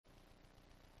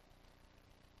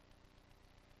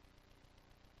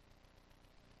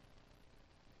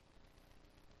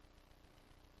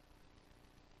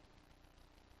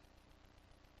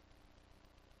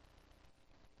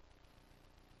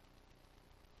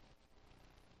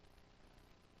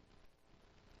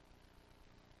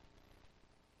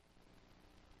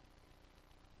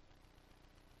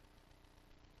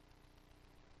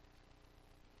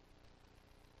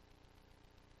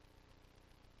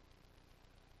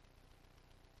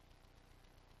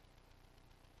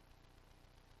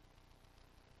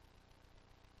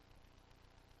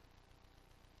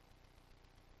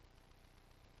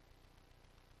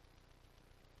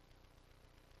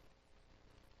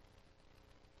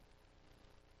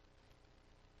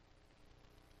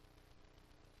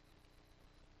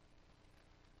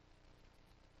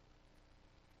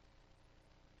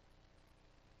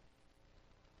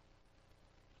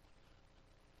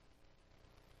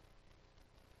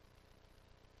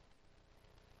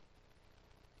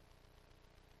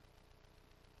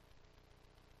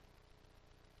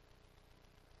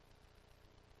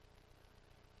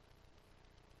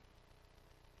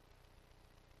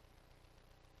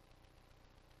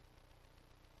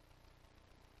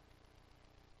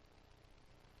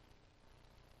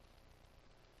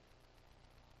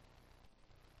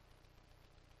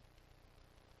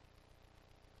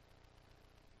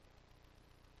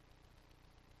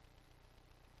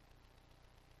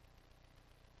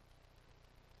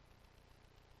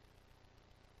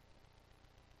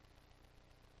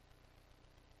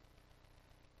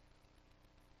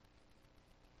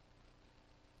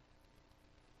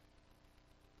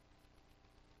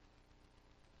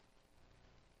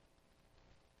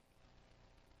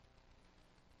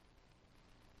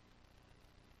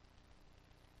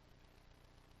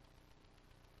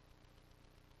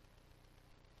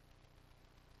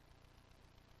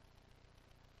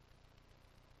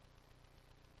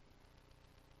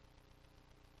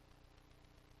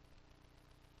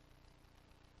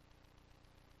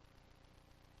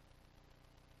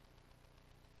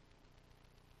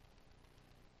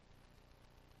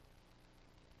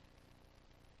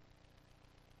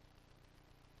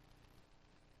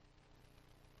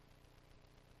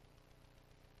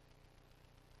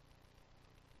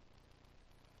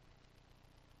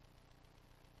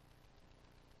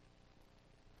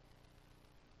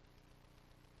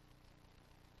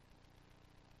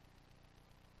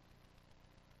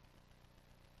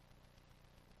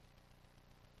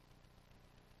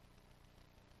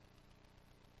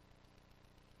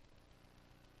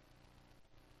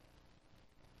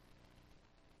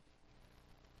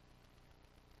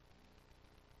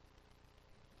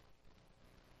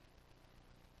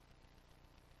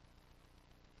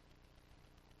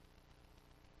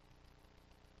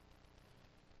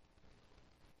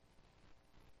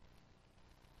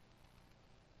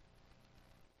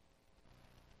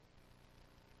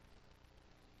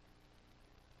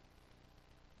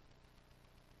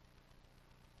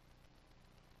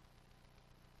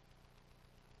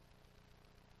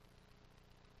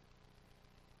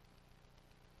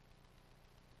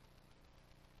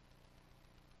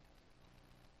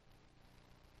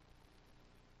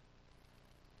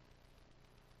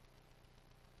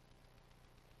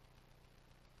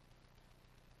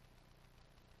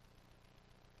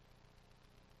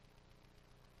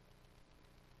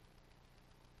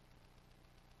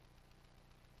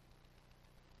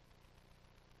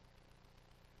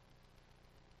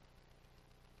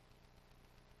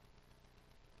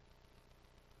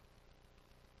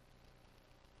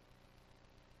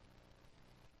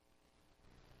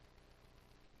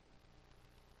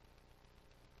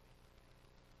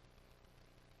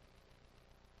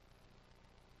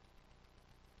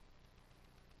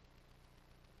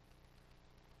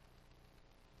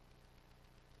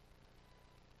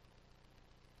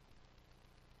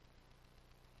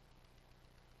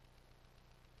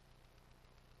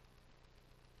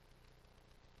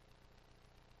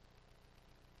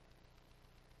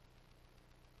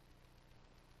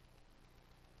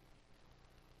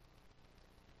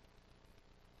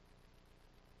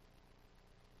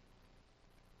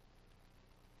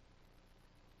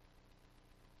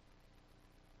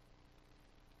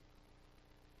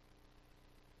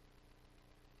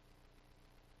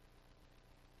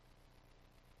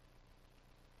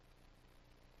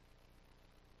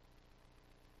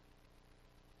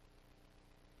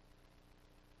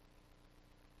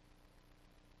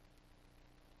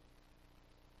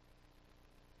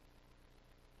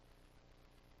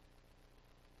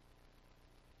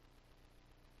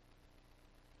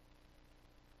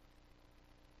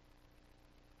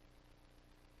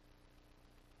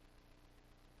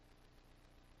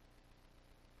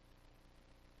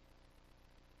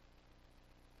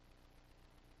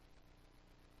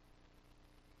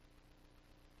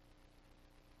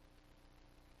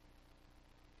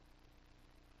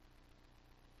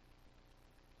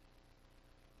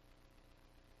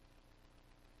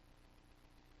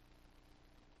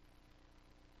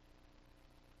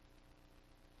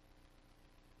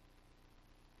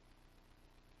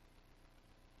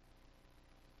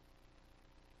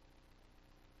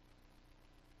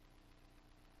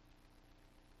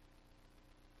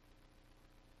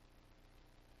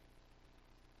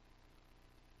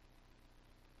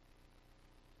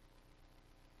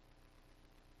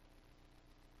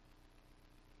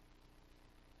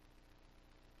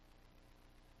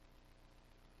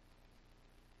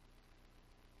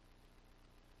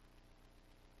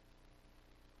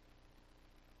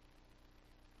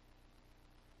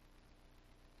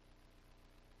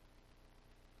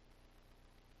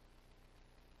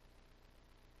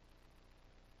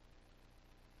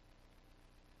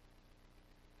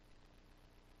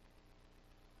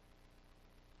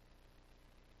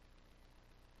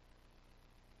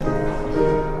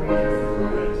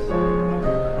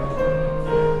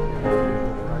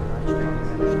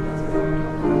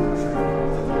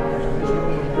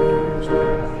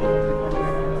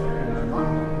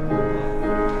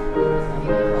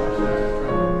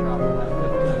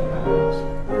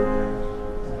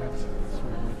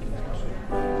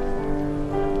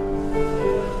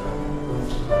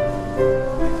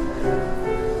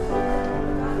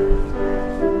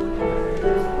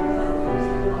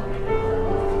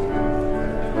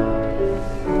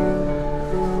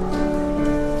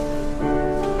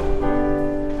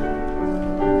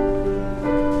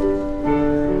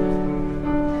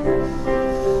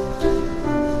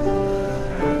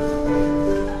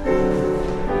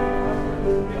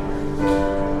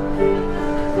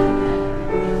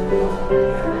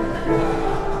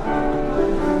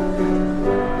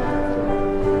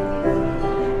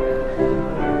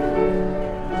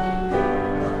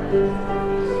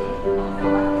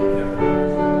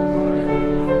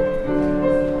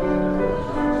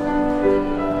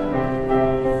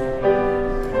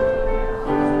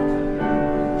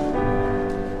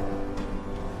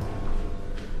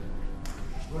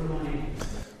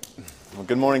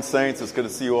morning, Saints. It's good to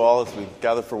see you all as we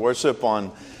gather for worship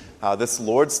on this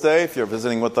Lord's Day. If you're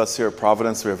visiting with us here at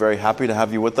Providence, we are very happy to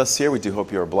have you with us here. We do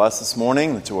hope you are blessed this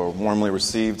morning, that you are warmly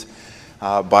received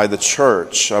by the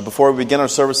church. Before we begin our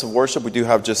service of worship, we do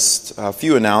have just a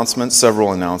few announcements,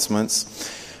 several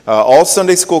announcements. All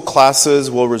Sunday school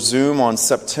classes will resume on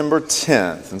September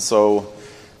 10th, and so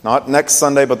not next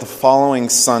Sunday, but the following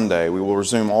Sunday. We will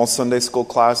resume all Sunday school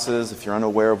classes. If you're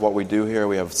unaware of what we do here,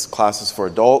 we have classes for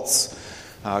adults,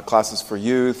 classes for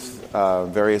youth,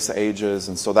 various ages.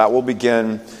 And so that will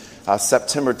begin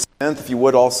September 10th. If you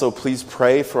would also please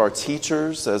pray for our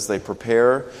teachers as they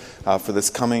prepare for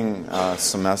this coming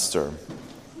semester.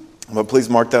 But please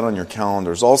mark that on your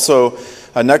calendars. Also,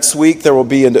 next week there will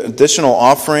be an additional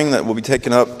offering that will be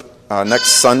taken up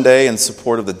next Sunday in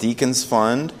support of the Deacons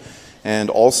Fund.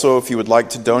 And also, if you would like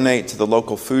to donate to the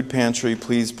local food pantry,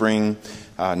 please bring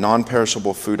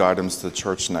non-perishable food items to the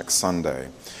church next Sunday.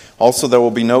 Also, there will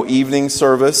be no evening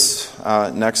service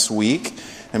next week.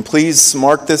 And please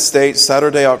mark this date,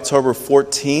 Saturday, October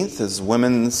 14th is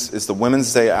the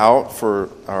Women's Day Out for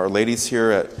our ladies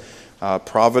here at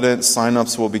Providence.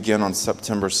 Sign-ups will begin on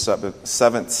September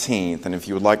 17th. And if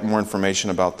you would like more information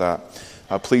about that,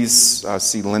 please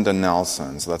see Linda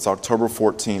Nelson. So that's October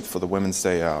 14th for the Women's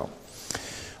Day Out.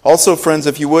 Also, friends,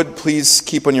 if you would, please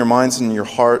keep on your minds and your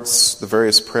hearts the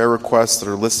various prayer requests that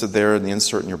are listed there in the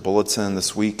insert in your bulletin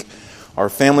this week. Our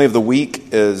family of the week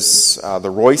is the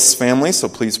Royce family, so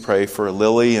please pray for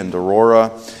Lily and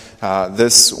Aurora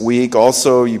this week.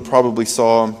 Also, you probably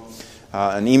saw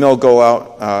an email go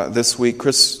out this week.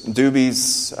 Chris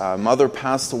Doobie's mother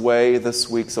passed away this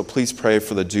week, so please pray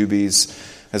for the Doobies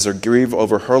as they grieve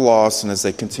over her loss and as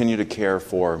they continue to care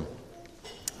for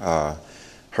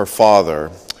her father,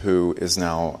 who is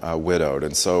now widowed.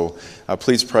 And so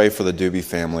please pray for the Doobie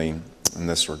family in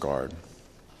this regard.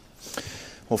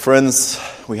 Well, friends,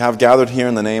 we have gathered here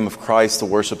in the name of Christ to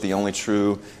worship the only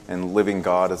true and living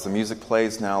God. As the music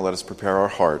plays now, let us prepare our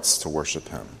hearts to worship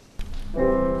Him.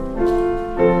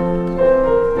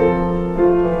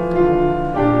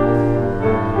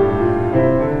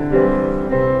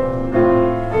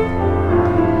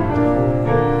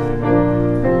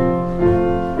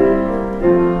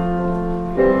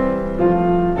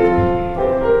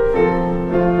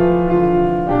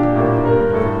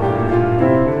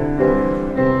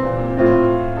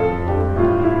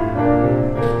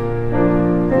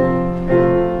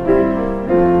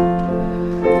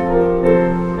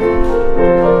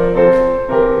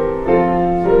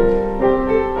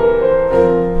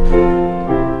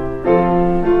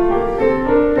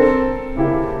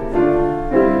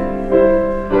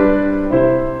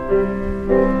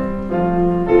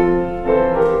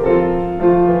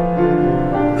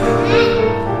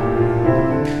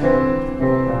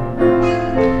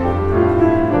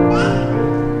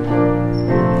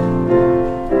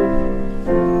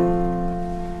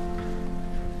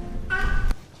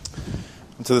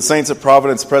 To the saints at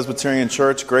Providence Presbyterian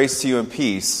Church, grace to you and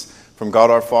peace from God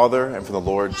our Father and from the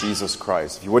Lord Jesus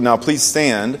Christ. If you would now please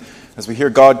stand as we hear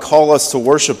God call us to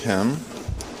worship Him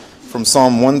from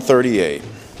Psalm 138.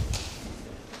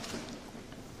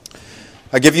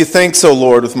 I give you thanks, O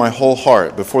Lord, with my whole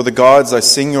heart. Before the gods I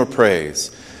sing your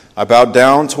praise. I bow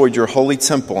down toward your holy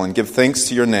temple and give thanks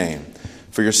to your name,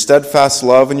 for your steadfast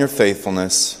love and your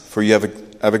faithfulness, for you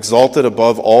have exalted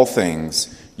above all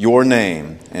things your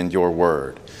name and your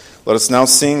word. Let us now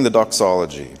sing the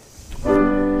doxology.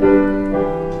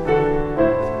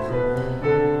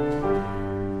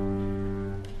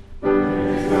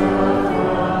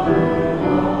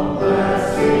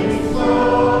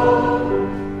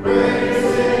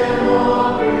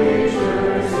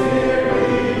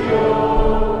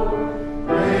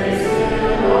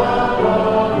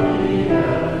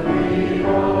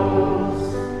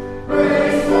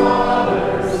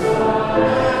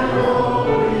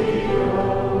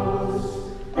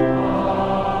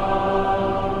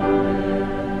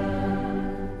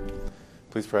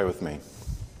 Pray with me.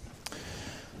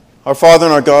 Our Father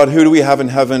and our God, who do we have in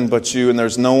heaven but you? And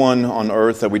there's no one on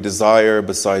earth that we desire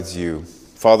besides you.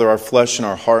 Father, our flesh and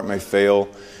our heart may fail,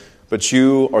 but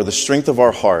you are the strength of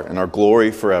our heart and our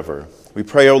glory forever. We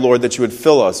pray, O Lord, that you would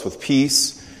fill us with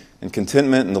peace and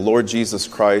contentment in the Lord Jesus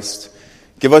Christ.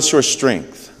 Give us your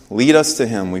strength. Lead us to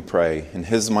him, we pray, in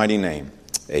his mighty name.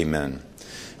 Amen.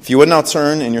 If you would now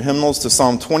turn in your hymnals to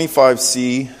Psalm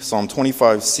 25C. Psalm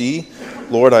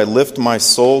 25C. Lord, I lift my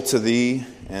soul to thee.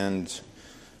 And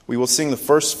we will sing the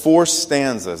first four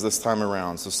stanzas this time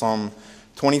around. So Psalm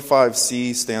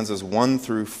 25C, stanzas 1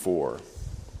 through 4.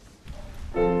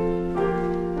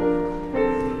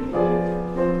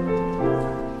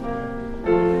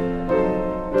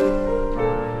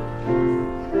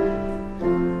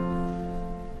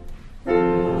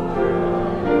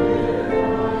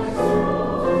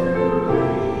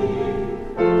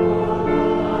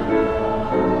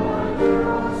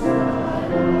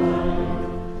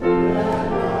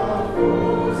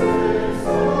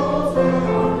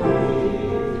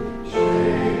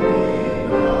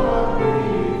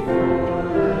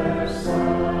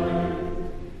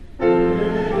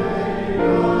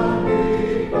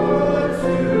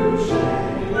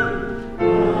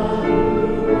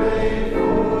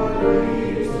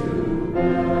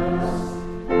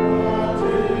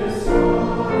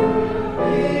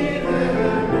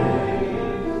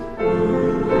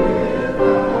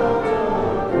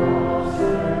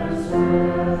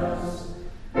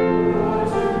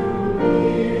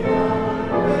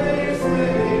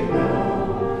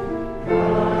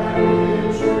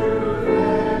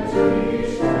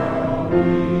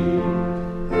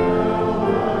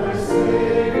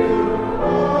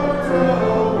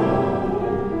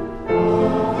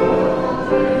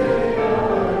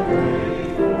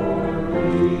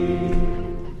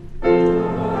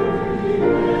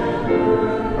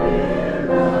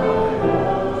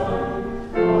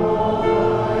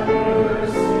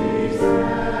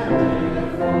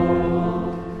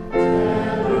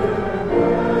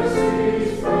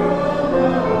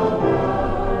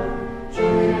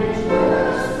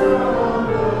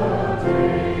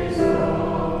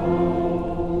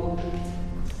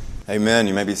 Amen.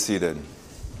 You may be seated. I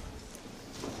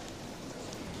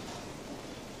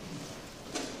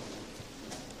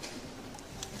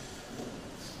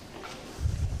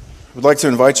would like to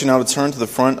invite you now to turn to the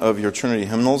front of your Trinity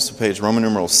hymnals to page Roman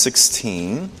numeral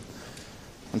 16.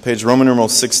 On page Roman numeral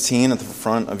 16 at the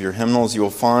front of your hymnals, you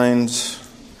will find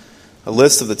a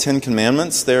list of the Ten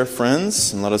Commandments there,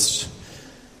 friends. And let us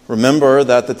remember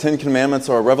that the Ten Commandments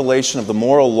are a revelation of the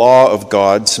moral law of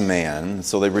God to man.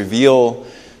 So they reveal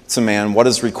to man what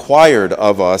is required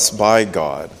of us by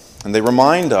God. And they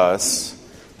remind us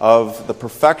of the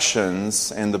perfections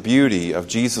and the beauty of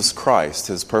Jesus Christ,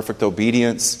 his perfect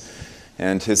obedience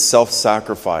and his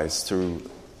self-sacrifice to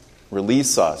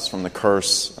release us from the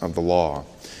curse of the law.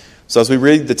 So as we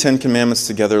read the Ten Commandments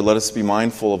together, let us be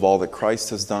mindful of all that Christ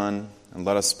has done, and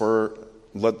let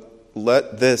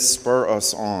this spur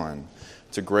us on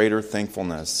to greater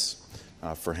thankfulness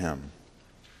for him.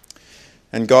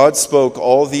 And God spoke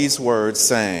all these words,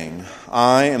 saying,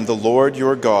 I am the Lord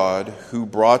your God, who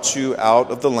brought you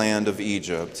out of the land of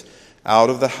Egypt, out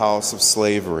of the house of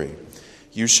slavery.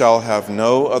 You shall have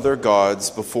no other gods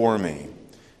before me.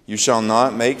 You shall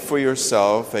not make for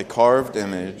yourself a carved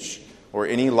image, or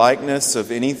any likeness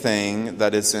of anything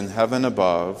that is in heaven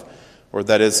above, or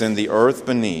that is in the earth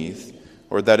beneath,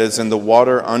 or that is in the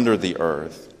water under the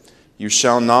earth. You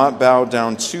shall not bow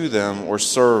down to them or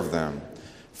serve them.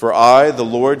 For I, the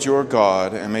Lord your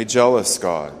God, am a jealous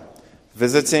God,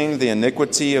 visiting the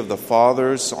iniquity of the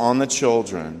fathers on the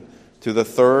children, to the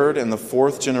third and the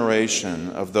fourth generation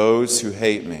of those who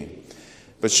hate me,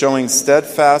 but showing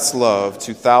steadfast love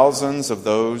to thousands of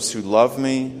those who love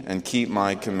me and keep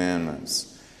my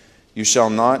commandments. You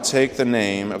shall not take the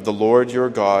name of the Lord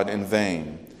your God in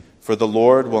vain, for the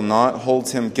Lord will not hold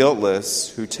him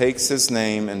guiltless who takes his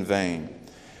name in vain.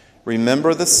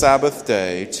 Remember the Sabbath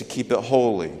day to keep it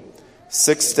holy.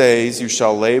 6 days you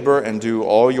shall labor and do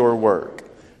all your work.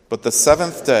 But the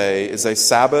seventh day is a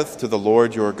Sabbath to the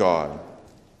Lord your God.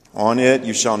 On it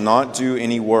you shall not do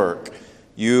any work,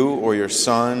 you or your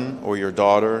son or your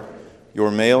daughter, your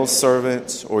male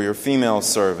servant or your female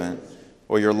servant,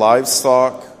 or your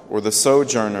livestock or the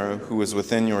sojourner who is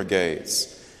within your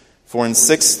gates. For in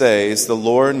 6 days the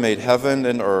Lord made heaven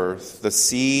and earth, the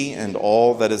sea and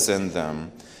all that is in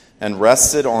them, and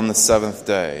rested on the seventh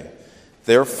day.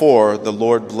 Therefore the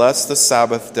Lord blessed the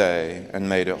Sabbath day and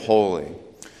made it holy.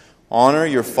 Honor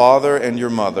your father and your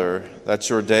mother,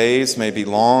 that your days may be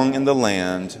long in the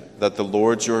land that the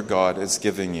Lord your God is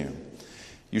giving you.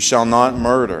 You shall not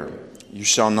murder. You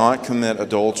shall not commit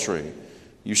adultery.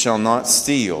 You shall not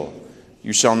steal.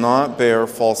 You shall not bear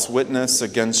false witness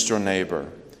against your neighbor.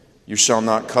 You shall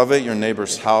not covet your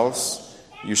neighbor's house.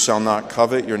 You shall not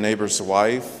covet your neighbor's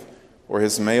wife, or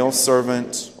his male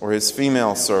servant, or his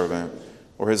female servant,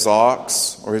 or his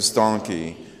ox, or his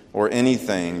donkey, or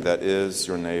anything that is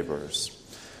your neighbor's.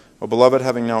 Oh, beloved,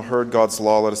 having now heard God's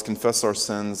law, let us confess our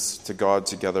sins to God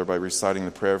together by reciting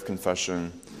the prayer of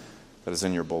confession that is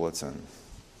in your bulletin.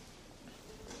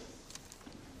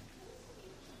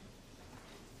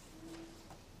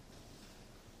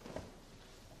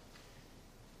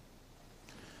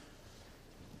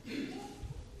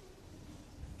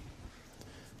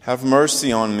 Have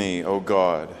mercy on me, O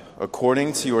God,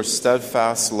 according to your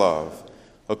steadfast love.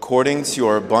 According to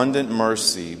your abundant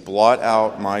mercy, blot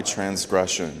out my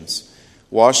transgressions.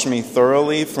 Wash me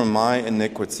thoroughly from my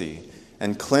iniquity,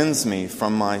 and cleanse me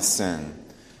from my sin.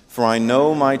 For I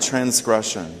know my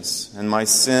transgressions, and my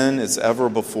sin is ever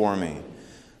before me.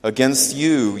 Against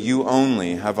you, you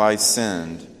only, have I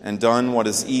sinned, and done what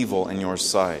is evil in your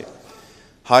sight.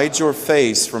 Hide your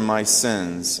face from my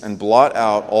sins, and blot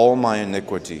out all my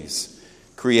iniquities.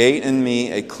 Create in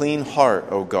me a clean heart,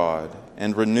 O God,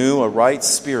 and renew a right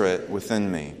spirit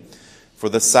within me. For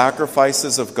the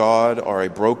sacrifices of God are a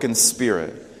broken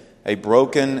spirit, a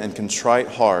broken and contrite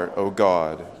heart, O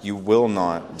God, you will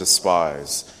not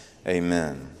despise.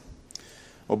 Amen.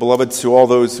 Well, beloved, to all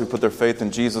those who put their faith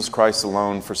in Jesus Christ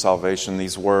alone for salvation,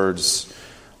 these words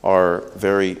are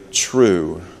very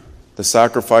true. The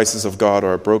sacrifices of God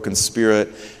are a broken spirit,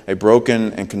 a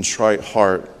broken and contrite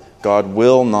heart, God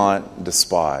will not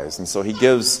despise. And so he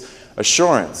gives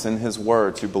assurance in his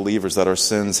word to believers that our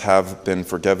sins have been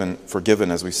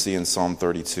forgiven, as we see in Psalm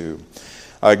 32.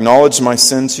 I acknowledged my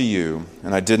sin to you,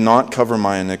 and I did not cover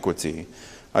my iniquity.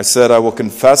 I said, I will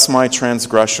confess my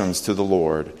transgressions to the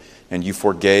Lord, and you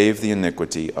forgave the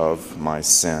iniquity of my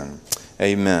sin.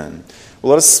 Amen.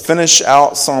 Well, let us finish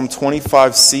out Psalm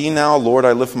 25c now. Lord,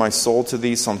 I lift my soul to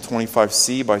thee, Psalm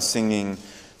 25c, by singing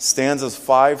stanzas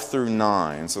 5 through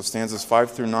 9. So stanzas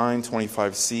 5 through 9,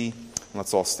 25c. And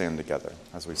let's all stand together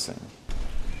as we sing.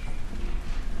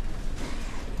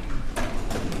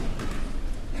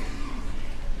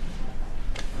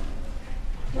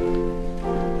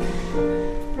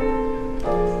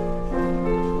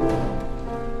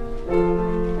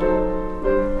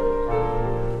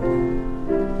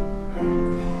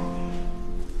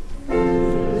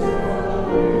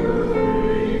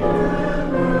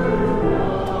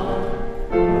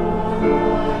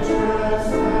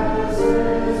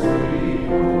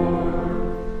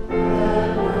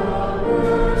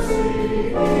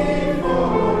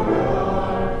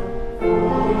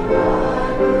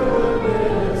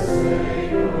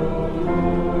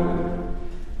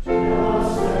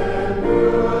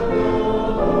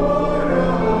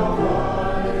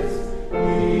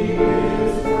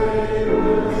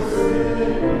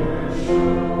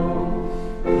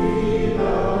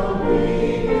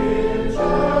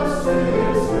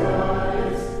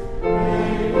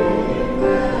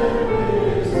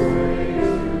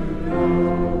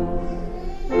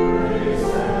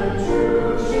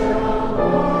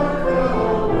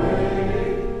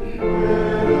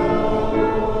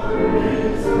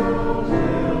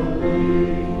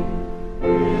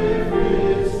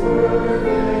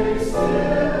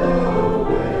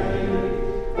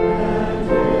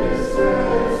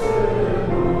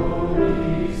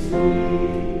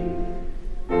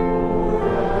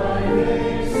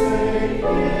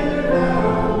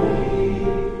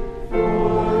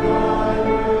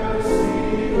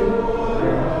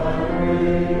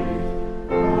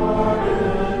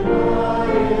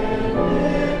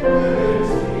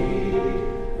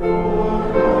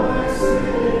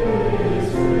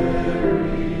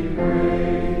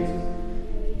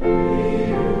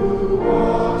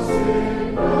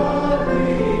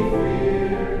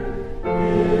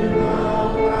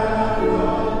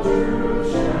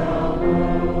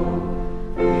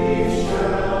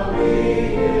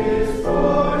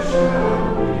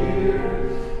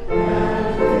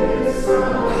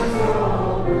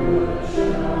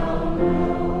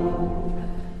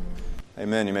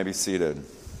 Amen. You may be seated.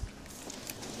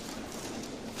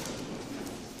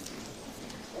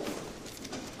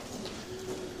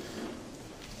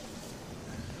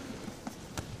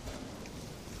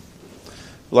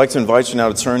 I'd like to invite you now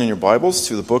to turn in your Bibles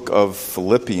to the book of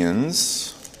Philippians.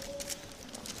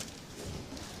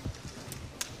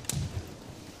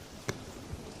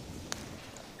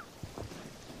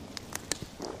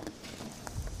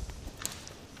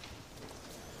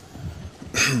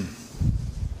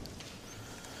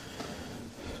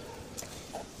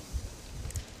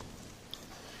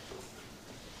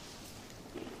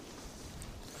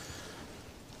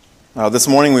 This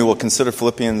morning we will consider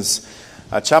Philippians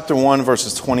chapter 1,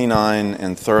 verses 29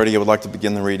 and 30. I would like to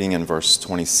begin the reading in verse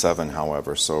 27,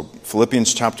 however. So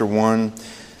Philippians chapter 1,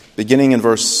 beginning in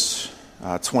verse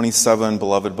 27.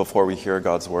 Beloved, before we hear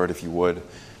God's word, if you would,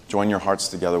 join your hearts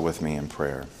together with me in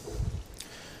prayer.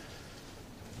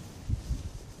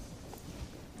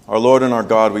 Our Lord and our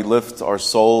God, we lift our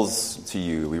souls to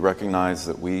you. We recognize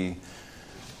that we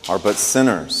are but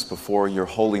sinners before your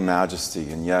holy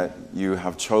majesty, and yet you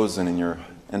have chosen in your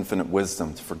infinite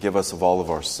wisdom to forgive us of all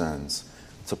of our sins,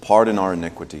 to pardon our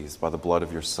iniquities by the blood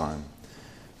of your Son.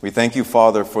 We thank you,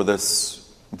 Father, for this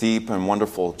deep and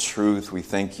wonderful truth. We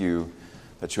thank you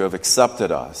that you have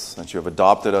accepted us, that you have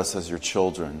adopted us as your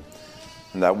children,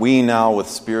 and that we now with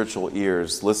spiritual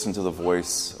ears listen to the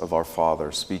voice of our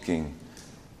Father speaking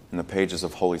in the pages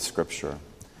of Holy Scripture.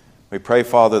 We pray,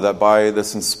 Father, that by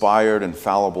this inspired,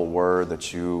 infallible word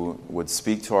that you would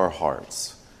speak to our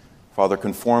hearts. Father,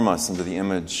 conform us into the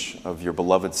image of your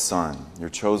beloved Son, your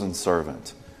chosen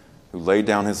servant, who laid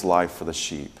down his life for the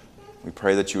sheep. We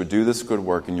pray that you would do this good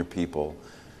work in your people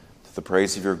to the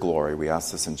praise of your glory. We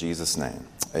ask this in Jesus' name.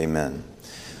 Amen.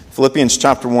 Philippians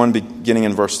chapter 1, beginning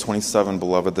in verse 27,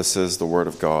 beloved, this is the word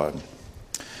of God.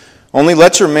 Only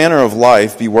let your manner of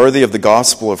life be worthy of the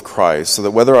gospel of Christ, so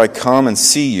that whether I come and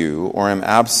see you or am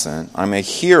absent, I may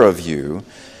hear of you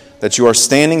that you are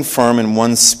standing firm in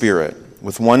one spirit,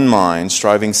 with one mind,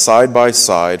 striving side by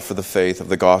side for the faith of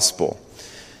the gospel,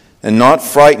 and not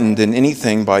frightened in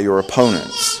anything by your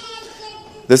opponents.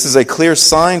 This is a clear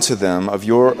sign to them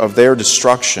of their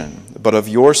destruction, but of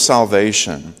your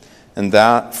salvation, and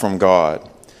that from God.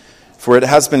 For it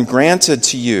has been granted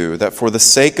to you that for the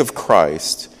sake of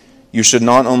Christ you should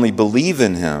not only believe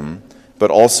in him,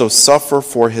 but also suffer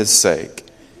for his sake,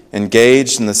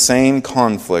 engaged in the same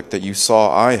conflict that you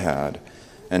saw I had,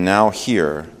 and now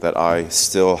hear that I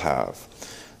still have.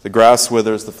 The grass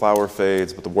withers, the flower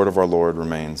fades, but the word of our Lord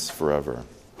remains forever.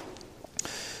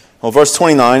 Well, verse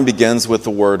 29 begins with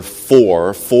the word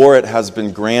for it has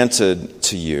been granted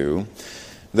to you.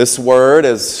 This word,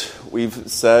 as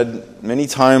we've said many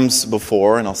times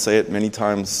before, and I'll say it many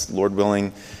times, Lord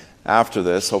willing, after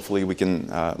this, hopefully we can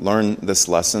learn this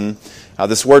lesson.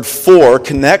 This word for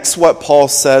connects what Paul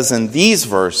says in these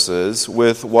verses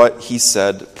with what he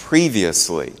said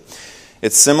previously.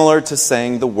 It's similar to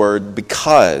saying the word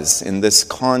because in this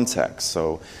context.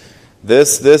 So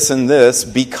this, and this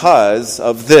because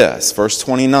of this. Verse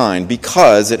 29,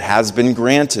 because it has been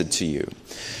granted to you.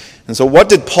 And so what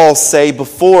did Paul say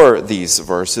before these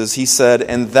verses? He said,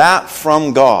 and that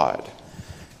from God.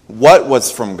 What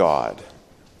was from God?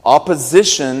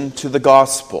 Opposition to the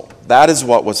gospel. That is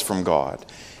what was from God.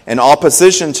 And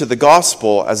opposition to the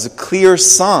gospel as a clear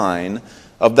sign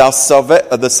of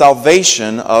the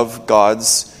salvation of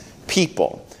God's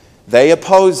people. They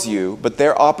oppose you, but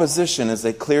their opposition is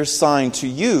a clear sign to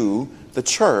you, the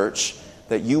church,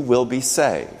 that you will be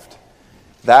saved.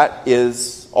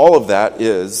 All of that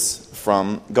is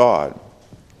from God.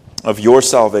 Of your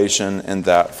salvation and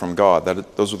that from God.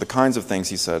 Those were the kinds of things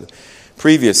he said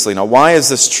previously. Now, why is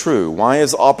this true? Why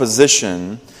is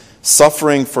opposition,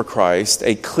 suffering for Christ,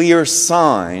 a clear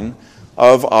sign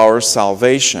of our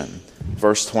salvation?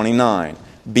 Verse 29,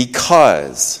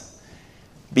 because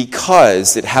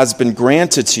it has been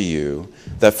granted to you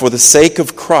that for the sake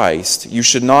of Christ you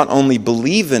should not only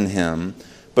believe in him,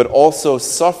 but also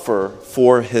suffer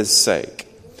for his sake.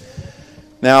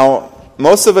 Now,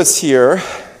 most of us here,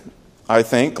 I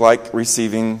think, like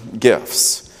receiving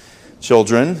gifts.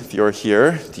 Children, if you're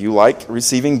here, do you like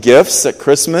receiving gifts at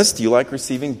Christmas? Do you like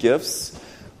receiving gifts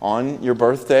on your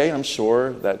birthday? I'm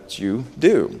sure that you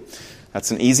do. That's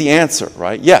an easy answer,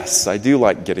 right? Yes, I do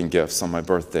like getting gifts on my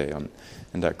birthday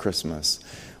and at Christmas.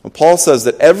 Well, Paul says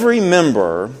that every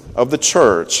member of the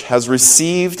church has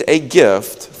received a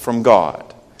gift from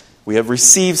God. We have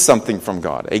received something from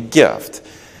God, a gift.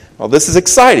 Well, this is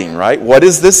exciting, right? What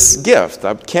is this gift?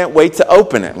 I can't wait to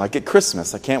open it, like at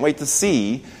Christmas. I can't wait to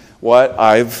see what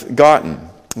I've gotten.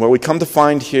 Well, we come to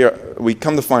find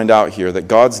out here that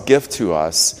God's gift to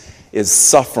us is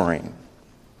suffering.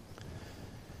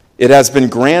 It has been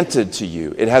granted to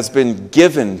you. It has been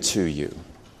given to you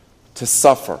to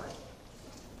suffer.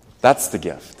 That's the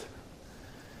gift.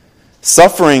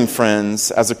 Suffering, friends,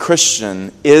 as a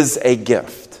Christian, is a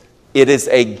gift. It is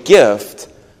a gift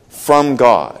from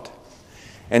God.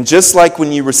 And just like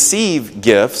when you receive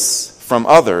gifts from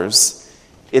others,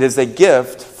 it is a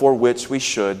gift for which we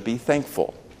should be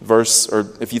thankful.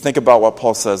 If you think about what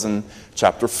Paul says in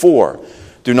chapter 4,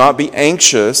 do not be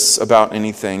anxious about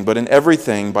anything, but in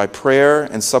everything, by prayer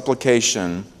and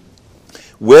supplication,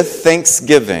 with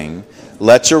thanksgiving,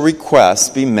 let your requests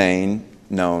be made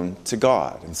known to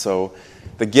God. And so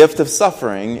the gift of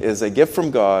suffering is a gift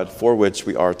from God for which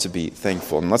we are to be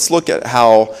thankful. And let's look at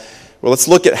how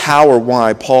or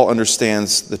why Paul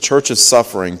understands the church's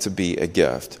suffering to be a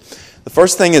gift. The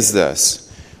first thing is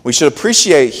this. We should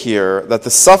appreciate here that the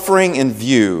suffering in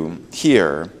view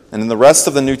here and in the rest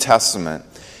of the New Testament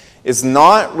is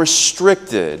not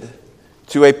restricted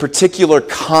to a particular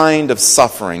kind of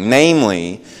suffering,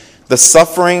 namely the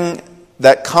suffering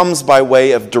that comes by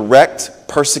way of direct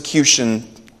persecution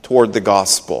toward the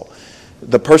gospel.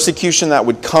 The persecution that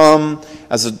would come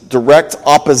as a direct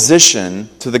opposition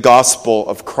to the gospel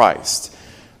of Christ.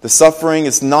 The suffering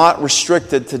is not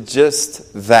restricted to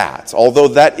just that, although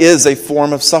that is a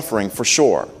form of suffering for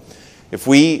sure. If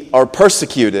we are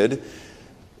persecuted,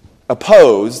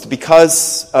 opposed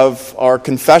because of our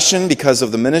confession, because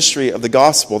of the ministry of the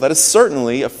gospel, that is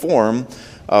certainly a form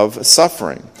of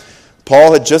suffering.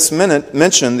 Paul had just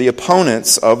mentioned the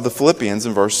opponents of the Philippians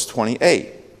in verse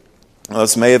 28. Now,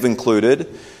 this may have included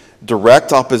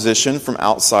direct opposition from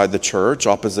outside the church,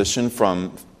 opposition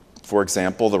from, for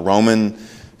example, the Roman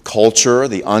culture,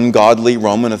 the ungodly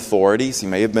Roman authorities. He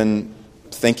may have been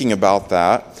thinking about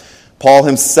that. Paul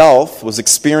himself was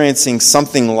experiencing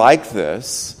something like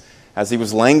this as he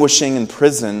was languishing in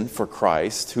prison for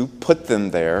Christ. Who put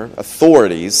them there?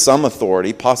 Authorities, some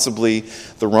authority, possibly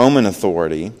the Roman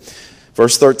authority.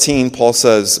 Verse 13, Paul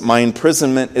says, my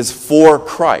imprisonment is for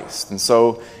Christ. And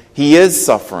so he is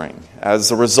suffering as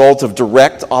a result of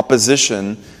direct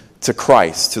opposition to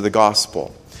Christ, to the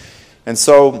gospel. And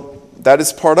so that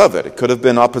is part of it. It could have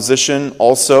been opposition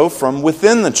also from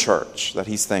within the church that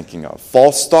he's thinking of.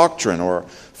 False doctrine or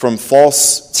from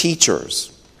false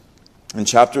teachers. In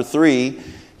chapter 3,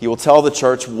 he will tell the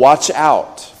church, watch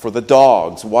out for the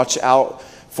dogs. Watch out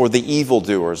for the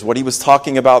evildoers. What he was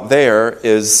talking about there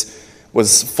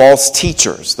was false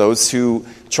teachers. Those who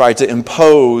tried to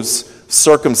impose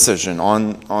circumcision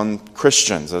on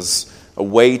Christians as a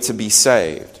way to be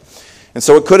saved. And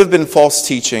so it could have been false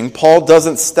teaching. Paul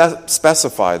doesn't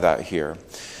specify that here.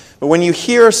 But when you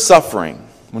hear suffering,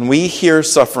 when we hear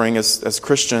suffering as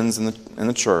Christians in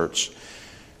the church,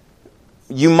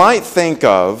 you might think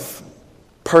of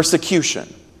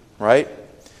persecution, right?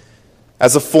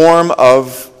 As a form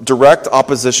of direct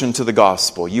opposition to the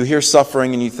gospel. You hear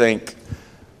suffering and you think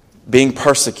being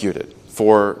persecuted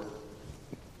for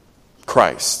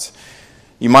Christ.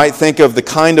 You might think of the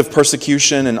kind of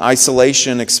persecution and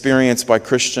isolation experienced by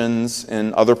Christians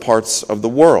in other parts of the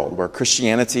world where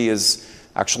Christianity is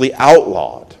actually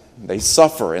outlawed. They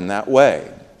suffer in that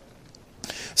way.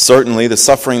 Certainly, the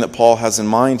suffering that Paul has in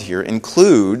mind here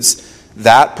includes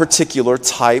that particular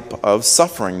type of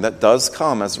suffering that does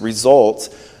come as a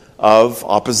result of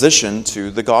opposition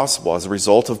to the gospel, as a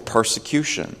result of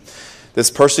persecution. This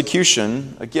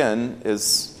persecution, again,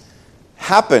 is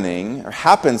happening or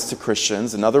happens to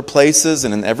Christians in other places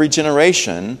and in every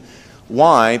generation.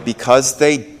 Why? Because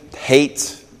they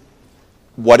hate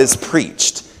what is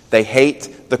preached. They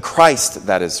hate the Christ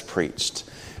that is preached.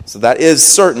 So that is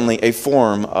certainly a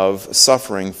form of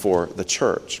suffering for the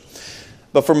church.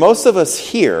 But for most of us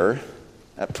here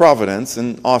at Providence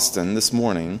in Austin this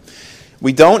morning,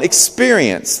 we don't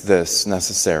experience this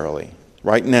necessarily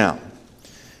right now.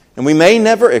 And we may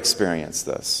never experience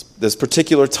this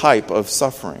particular type of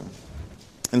suffering.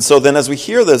 And so then as we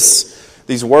hear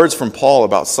these words from Paul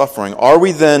about suffering, are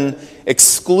we then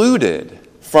excluded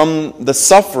from the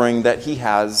suffering that he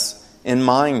has in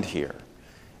mind here?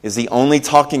 Is he only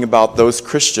talking about those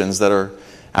Christians that are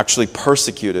actually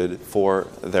persecuted for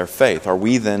their faith? Are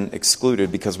we then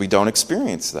excluded because we don't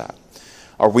experience that?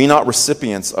 Are we not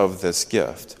recipients of this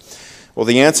gift? Well,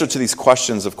 the answer to these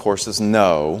questions, of course, is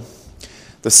no.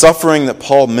 The suffering that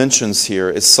Paul mentions here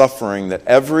is suffering that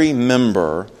every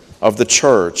member of the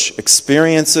church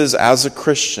experiences as a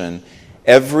Christian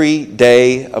every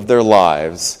day of their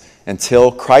lives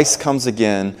until Christ comes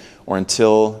again or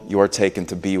until you are taken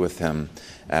to be with him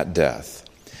at death.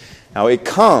 Now, it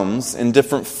comes in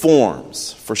different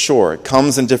forms, for sure. It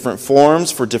comes in different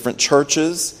forms for different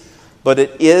churches, but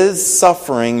it is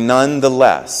suffering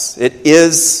nonetheless. It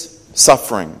is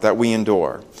suffering that we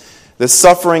endure. This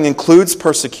suffering includes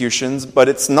persecutions, but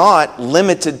it's not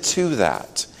limited to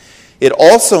that. It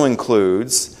also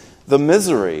includes the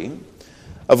misery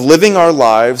of living our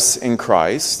lives in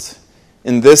Christ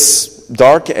in this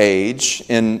dark age,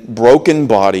 in broken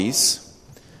bodies,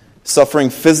 suffering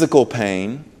physical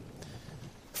pain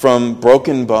from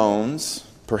broken bones,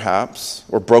 perhaps,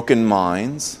 or broken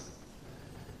minds.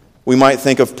 We might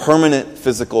think of permanent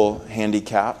physical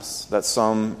handicaps that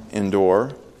some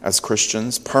endure as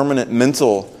Christians, permanent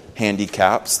mental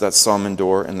handicaps that some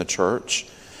endure in the church.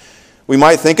 We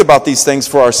might think about these things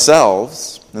for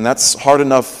ourselves, and that's hard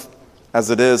enough as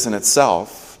it is in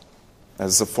itself,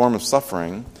 as a form of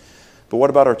suffering. But what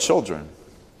about our children?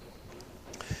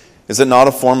 Is it not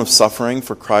a form of suffering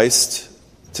for Christ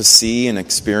to see and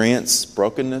experience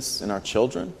brokenness in our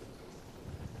children?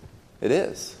 It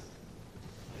is.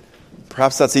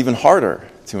 Perhaps that's even harder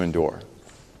to endure.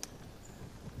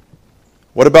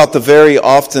 What about the very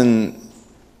often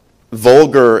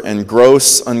vulgar and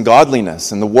gross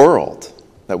ungodliness in the world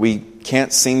that we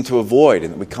can't seem to avoid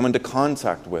and that we come into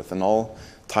contact with in all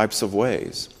types of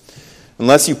ways?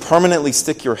 Unless you permanently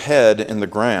stick your head in the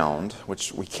ground,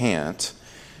 which we can't,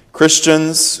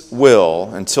 Christians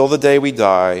will, until the day we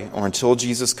die or until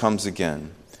Jesus comes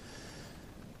again,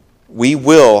 we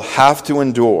will have to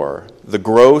endure the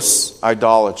gross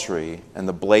idolatry and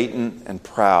the blatant and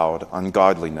proud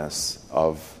ungodliness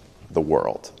of the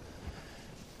world.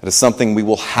 It is something we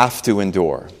will have to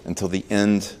endure until the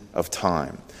end of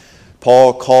time.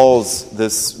 Paul calls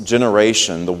this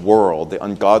generation, the world, the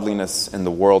ungodliness in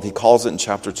the world, he calls it in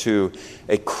chapter 2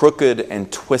 a crooked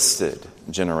and twisted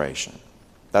generation.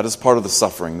 That is part of the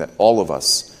suffering that all of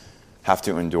us have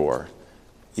to endure,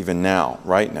 even now,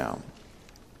 right now,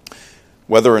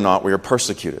 whether or not we are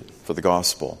persecuted for the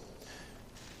gospel.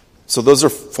 So those are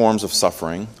forms of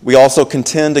suffering. We also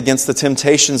contend against the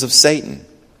temptations of Satan.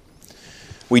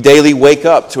 We daily wake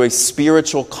up to a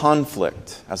spiritual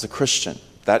conflict as a Christian.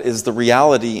 That is the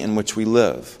reality in which we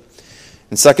live.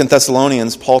 In 2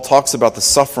 Thessalonians, Paul talks about the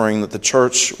suffering that the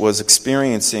church was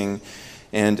experiencing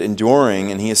and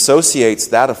enduring, and he associates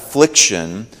that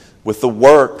affliction with the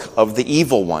work of the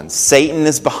evil one. Satan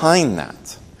is behind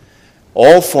that.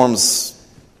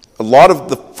 A lot of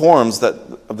the forms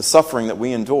of the suffering that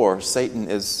we endure, Satan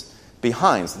is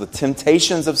behind. So the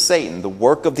temptations of Satan, the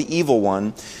work of the evil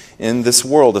one in this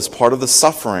world, is part of the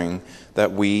suffering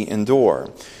that we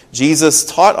endure. Jesus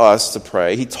taught us to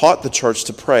pray. He taught the church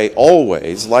to pray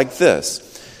always like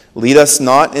this: lead us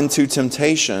not into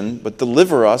temptation, but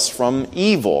deliver us from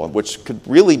evil, which could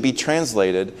really be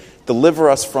translated, deliver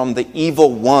us from the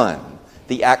evil one,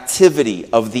 the activity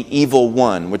of the evil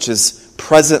one, which is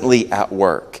presently at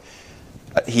work.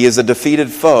 He is a defeated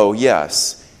foe,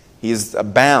 yes. He is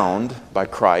bound by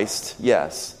Christ,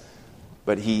 yes.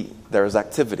 But there is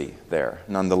activity there,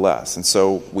 nonetheless. And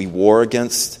so we war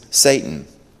against Satan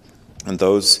and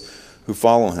those who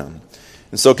follow him.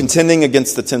 And so contending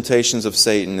against the temptations of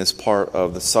Satan is part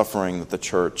of the suffering that the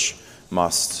church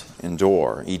must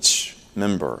endure, each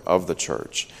member of the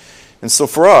church. And so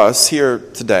for us here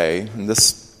today, in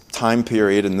this time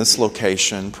period, in this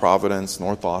location, Providence,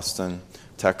 North Austin,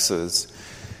 Texas,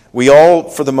 we all,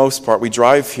 for the most part, we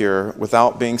drive here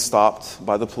without being stopped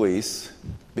by the police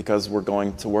because we're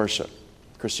going to worship.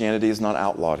 Christianity is not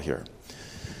outlawed here.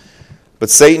 But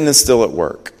Satan is still at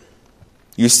work.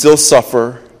 You still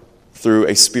suffer through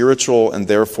a spiritual and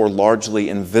therefore largely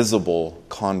invisible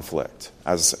conflict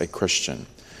as a Christian.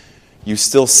 You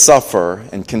still suffer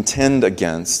and contend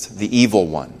against the evil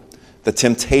one, the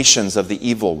temptations of the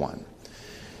evil one,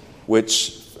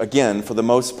 which, again, for the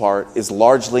most part, is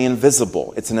largely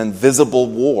invisible. It's an invisible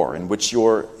war in which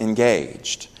you're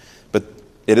engaged. But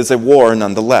it is a war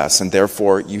nonetheless, and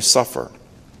therefore you suffer.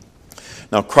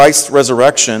 Now, Christ's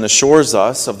resurrection assures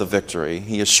us of the victory.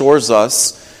 He assures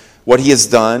us what he has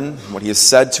done, what he has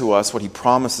said to us, what he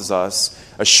promises us,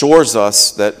 assures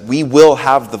us that we will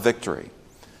have the victory,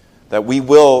 that we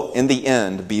will, in the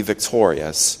end, be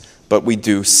victorious, but we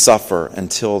do suffer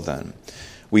until then.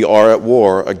 we are at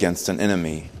war against an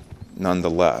enemy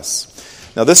nonetheless.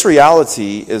 Now, this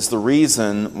reality is the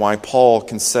reason why Paul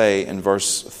can say in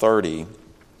verse 30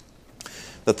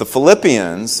 that the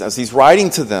Philippians, as he's writing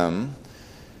to them,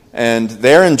 and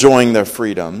they're enjoying their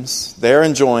freedoms, they're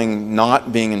enjoying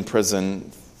not being in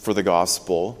prison for the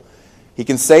gospel, he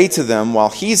can say to them while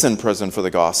he's in prison for the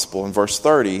gospel in verse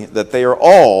 30 that they are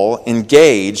all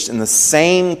engaged in the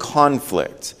same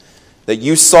conflict that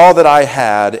you saw that I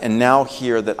had and now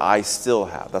hear that I still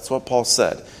have. That's what Paul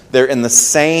said. They're in the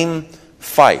same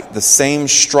fight, the same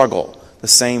struggle, the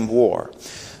same war.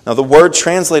 Now, the word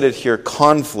translated here,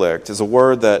 conflict, is a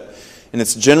word that in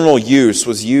its general use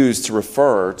was used to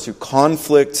refer to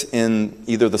conflict in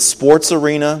either the sports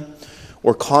arena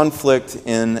or conflict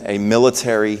in a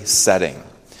military setting.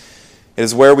 It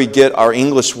is where we get our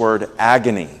English word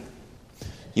agony.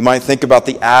 You might think about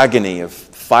the agony of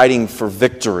fighting for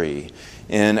victory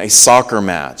in a soccer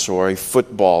match or a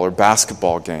football or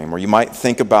basketball game. Or you might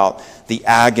think about the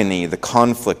agony, the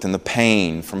conflict, and the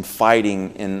pain from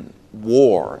fighting in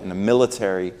war, in a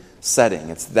military setting.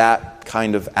 It's that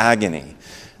kind of agony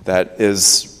that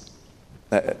is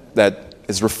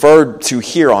referred to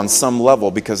here on some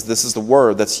level because this is the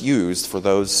word that's used for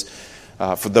those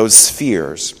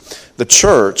spheres. The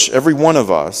church, every one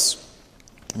of us,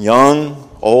 young,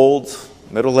 old,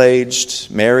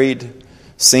 middle-aged, married,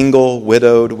 single,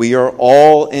 widowed, we are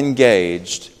all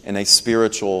engaged in a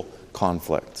spiritual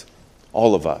conflict.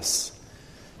 All of us.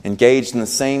 Engaged in the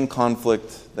same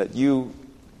conflict that you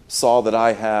saw that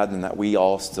I had and that we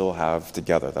all still have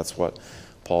together. That's what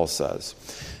Paul says.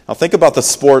 Now think about the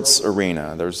sports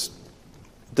arena. There's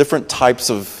different types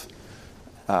of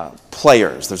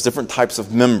players. There's different types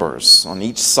of members on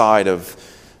each side of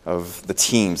the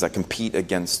teams that compete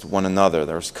against one another.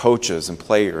 There's coaches and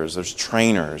players. There's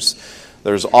trainers.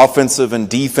 There's offensive and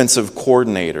defensive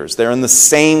coordinators. They're in the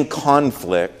same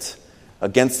conflict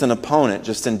against an opponent,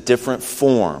 just in different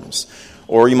forms.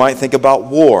 Or you might think about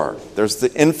war. There's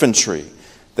the infantry.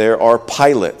 There are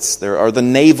pilots. There are the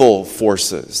naval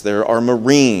forces. There are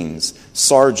Marines,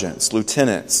 sergeants,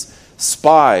 lieutenants,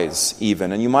 spies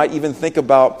even. And you might even think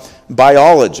about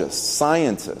biologists,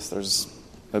 scientists. There's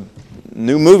a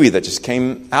new movie that just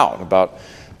came out about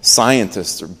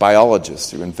scientists or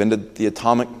biologists who invented the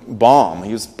atomic bomb.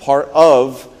 He was part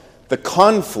of the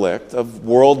conflict of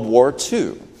World War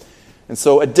II. And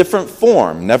so a different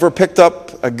form, never picked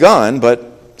up a gun,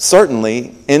 but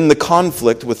certainly in the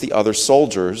conflict with the other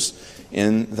soldiers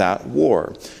in that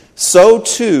war. So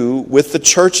too with the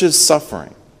church's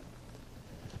suffering.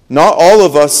 Not all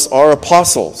of us are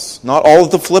apostles. Not all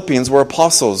of the Philippians were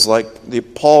apostles like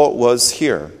Paul was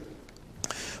here.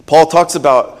 Paul talks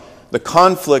about the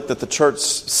conflict that the church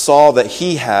saw that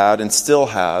he had and still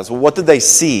has. Well, what did they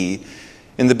see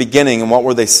in the beginning and what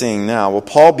were they seeing now? Well,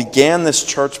 Paul began this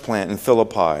church plant in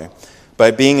Philippi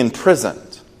by being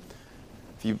imprisoned.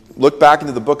 If you look back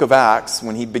into the book of Acts,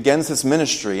 when he begins his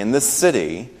ministry in this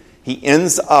city, he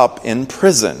ends up in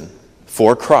prison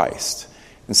for Christ.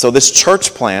 And so this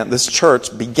church plant, this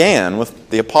church began with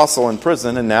the apostle in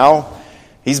prison, and now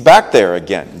he's back there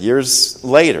again, years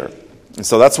later. And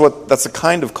so that's the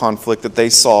kind of conflict that they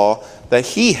saw that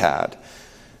he had.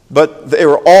 But they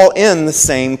were all in the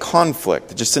same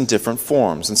conflict, just in different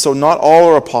forms. And so not all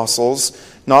are apostles,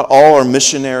 not all are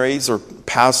missionaries or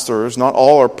pastors, not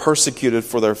all are persecuted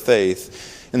for their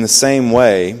faith in the same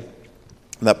way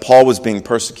that Paul was being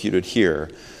persecuted here.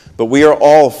 But we are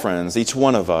all, friends, each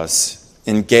one of us,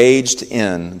 engaged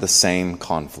in the same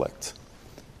conflict.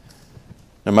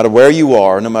 No matter where you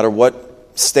are, no matter what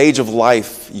stage of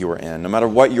life you are in, no matter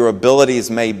what your abilities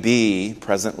may be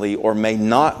presently or may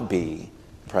not be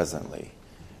presently,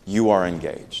 you are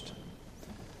engaged.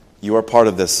 You are part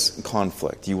of this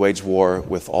conflict. You wage war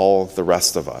with all the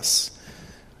rest of us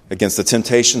against the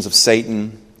temptations of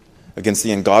Satan, against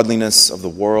the ungodliness of the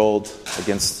world,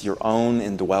 against your own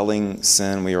indwelling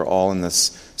sin. We are all in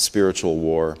this spiritual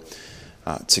war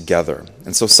together.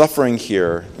 And so suffering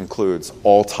here includes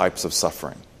all types of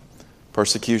suffering.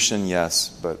 Persecution, yes,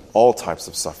 but all types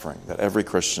of suffering that every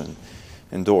Christian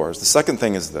endures. The second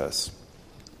thing is this.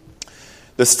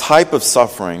 This type of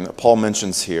suffering that Paul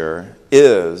mentions here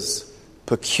is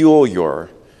peculiar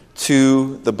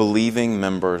to the believing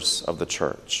members of the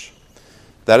church.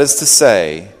 That is to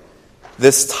say,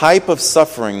 this type of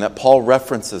suffering that Paul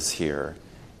references here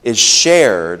is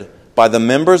shared by the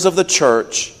members of the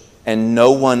church and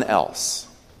no one else.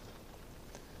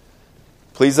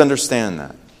 Please understand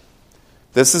that.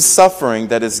 This is suffering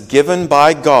that is given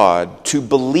by God to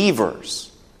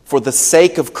believers for the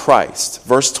sake of Christ.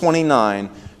 Verse 29,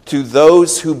 to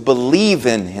those who believe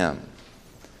in Him.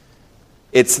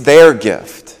 It's their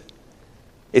gift.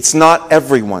 It's not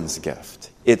everyone's gift.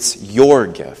 It's your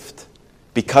gift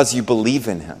because you believe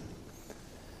in him.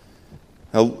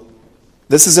 Now,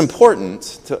 this is important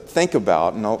to think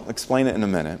about, and I'll explain it in a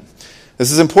minute.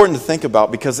 This is important to think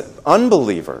about because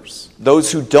unbelievers,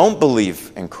 those who don't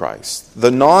believe in Christ,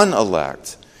 the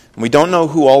non-elect, and we don't know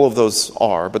who all of those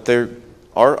are, but there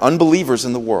are unbelievers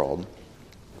in the world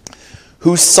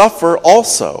who suffer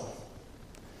also.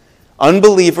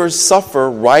 Unbelievers suffer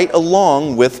right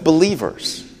along with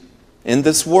believers in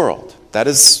this world. That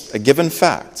is a given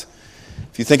fact.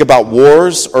 If you think about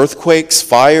wars, earthquakes,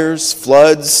 fires,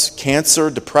 floods, cancer,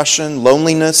 depression,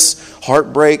 loneliness,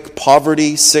 heartbreak,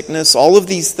 poverty, sickness, all of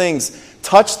these things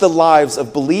touch the lives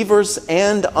of believers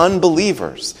and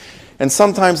unbelievers. And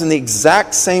sometimes in the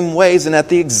exact same ways and at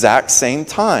the exact same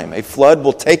time. A flood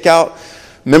will take out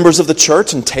members of the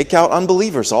church and take out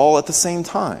unbelievers all at the same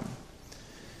time.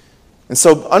 And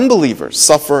so unbelievers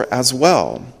suffer as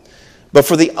well. But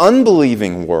for the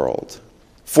unbelieving world,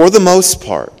 for the most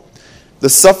part, the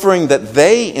suffering that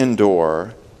they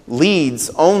endure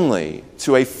leads only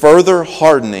to a further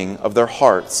hardening of their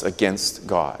hearts against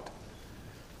God.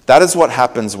 That is what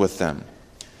happens with them.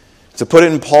 To put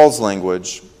it in Paul's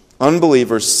language,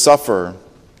 unbelievers who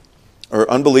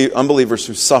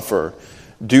suffer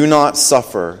do not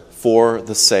suffer for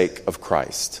the sake of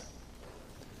Christ.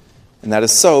 And that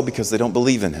is so because they don't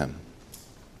believe in him.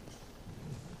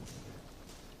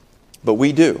 But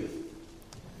we do.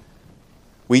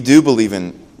 We do believe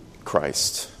in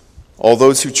Christ. All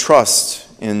those who trust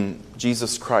in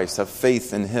Jesus Christ have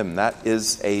faith in him. That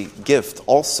is a gift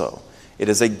also. It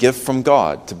is a gift from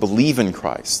God to believe in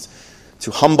Christ,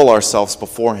 to humble ourselves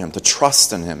before him, to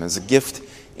trust in him as a gift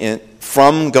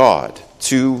from God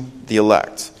to the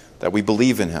elect, that we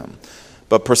believe in him.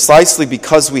 But precisely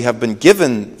because we have been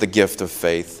given the gift of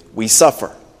faith, we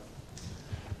suffer.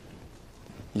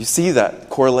 You see that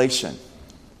correlation.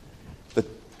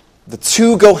 The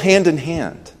two go hand in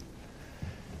hand.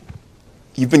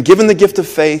 You've been given the gift of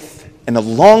faith, and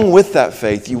along with that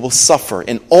faith, you will suffer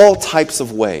in all types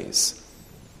of ways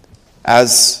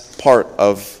as part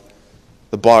of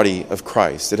the body of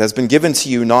Christ. It has been given to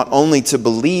you not only to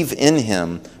believe in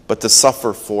him, but to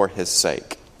suffer for his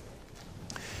sake.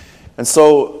 And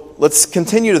so let's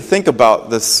continue to think about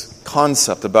this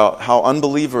concept about how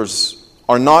unbelievers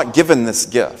are not given this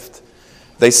gift.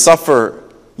 They suffer,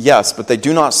 yes, but they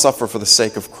do not suffer for the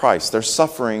sake of Christ. Their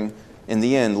suffering, in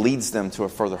the end, leads them to a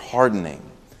further hardening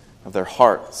of their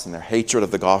hearts and their hatred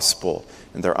of the gospel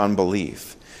and their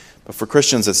unbelief. But for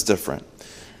Christians, it's different.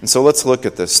 And so let's look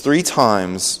at this. 3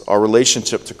 times our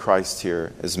relationship to Christ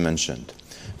here is mentioned.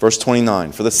 Verse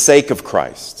 29, for the sake of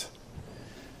Christ.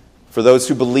 For those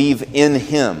who believe in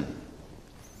him.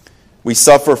 We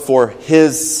suffer for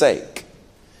his sake.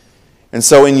 And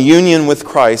so in union with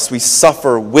Christ, we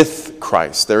suffer with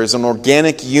Christ. There is an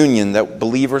organic union that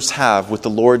believers have with the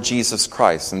Lord Jesus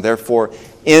Christ. And therefore,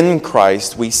 in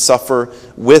Christ, we suffer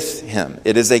with him.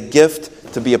 It is a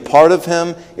gift to be a part of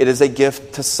him. It is a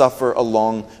gift to suffer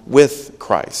along with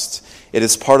Christ. It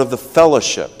is part of the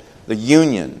fellowship, the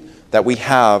union that we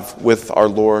have with our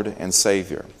Lord and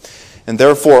Savior. And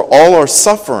therefore, all our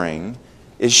suffering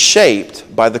is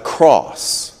shaped by the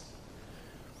cross.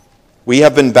 We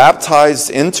have been baptized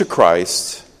into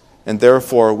Christ, and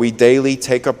therefore we daily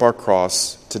take up our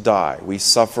cross to die. We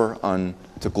suffer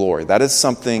unto glory. That is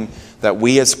something that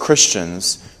we as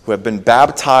Christians who have been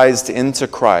baptized into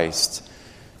Christ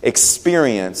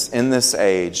experience in this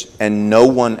age, and no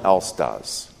one else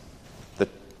does. The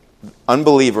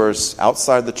unbelievers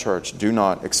outside the church do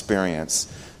not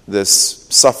experience this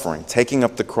suffering, taking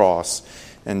up the cross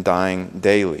and dying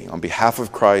daily on behalf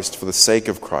of Christ, for the sake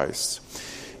of Christ.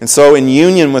 And so in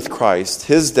union with Christ,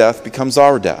 his death becomes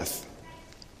our death.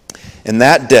 And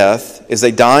that death is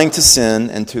a dying to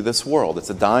sin and to this world. It's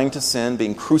a dying to sin,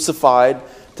 being crucified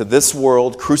to this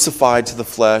world, crucified to the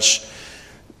flesh,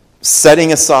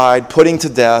 setting aside, putting to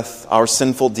death our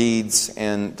sinful deeds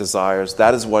and desires.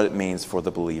 That is what it means for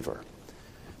the believer.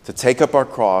 To take up our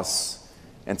cross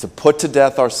and to put to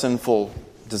death our sinful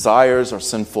desires, our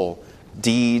sinful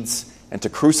deeds, and to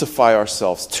crucify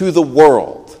ourselves to the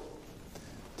world,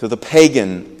 to the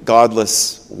pagan,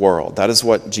 godless world. That is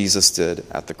what Jesus did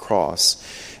at the cross.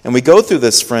 And we go through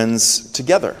this, friends,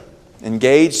 together,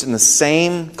 engaged in the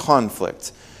same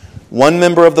conflict. One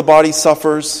member of the body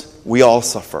suffers, we all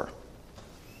suffer.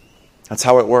 That's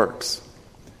how it works.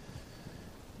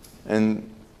 And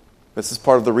this is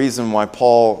part of the reason why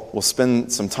Paul will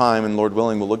spend some time, and Lord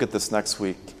willing, we'll look at this next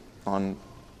week, on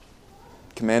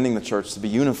commanding the church to be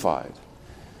unified.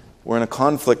 We're in a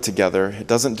conflict together. It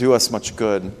doesn't do us much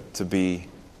good to be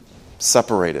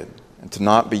separated and to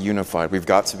not be unified. We've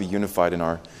got to be unified in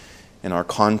our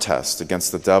contest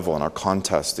against the devil and our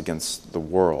contest against the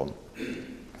world.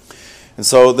 And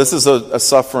so this is a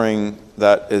suffering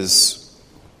that is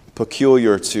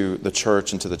peculiar to the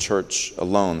church and to the church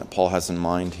alone that Paul has in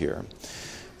mind here.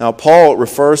 Now, Paul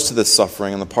refers to this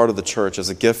suffering on the part of the church as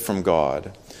a gift from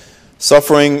God.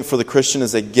 Suffering for the Christian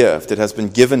is a gift. It has been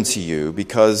given to you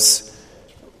because,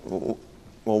 well,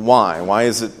 why? Why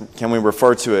is it? Can we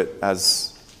refer to it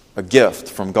as a gift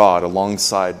from God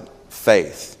alongside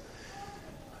faith?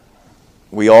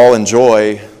 We all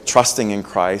enjoy trusting in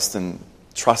Christ and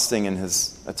trusting in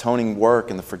His atoning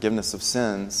work and the forgiveness of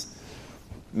sins.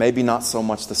 Maybe not so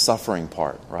much the suffering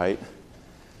part, right?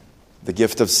 The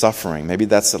gift of suffering. Maybe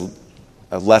that's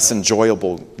a less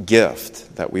enjoyable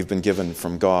gift that we've been given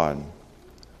from God.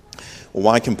 Well,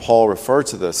 why can Paul refer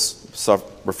to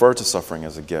suffering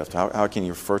as a gift? How can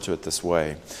you refer to it this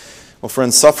way? Well,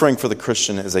 friends, suffering for the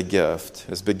Christian is a gift. It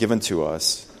has been given to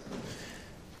us.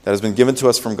 That has been given to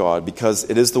us from God because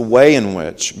it is the way in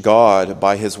which God,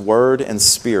 by His Word and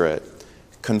Spirit,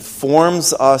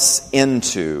 conforms us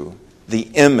into the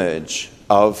image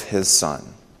of His Son.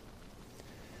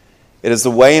 It is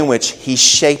the way in which He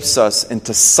shapes us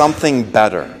into something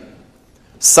better,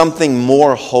 something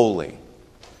more holy,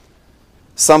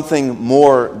 something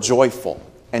more joyful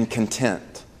and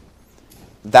content.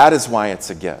 That is why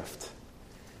it's a gift.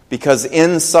 Because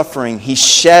in suffering, He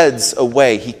sheds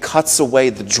away, He cuts away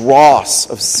the dross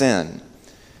of sin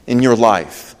in your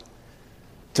life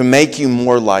to make you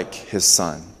more like His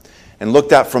Son. And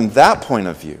looked at from that point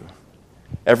of view,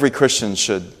 every Christian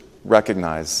should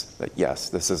recognize that, yes,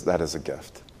 that is a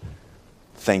gift.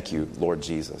 Thank you, Lord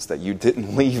Jesus, that You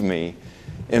didn't leave me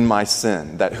in my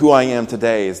sin, that who I am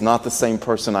today is not the same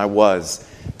person I was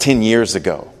 10 years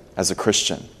ago as a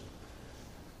Christian.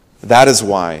 That is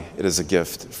why it is a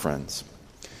gift, friends.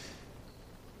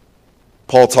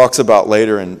 Paul talks about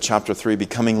later in chapter 3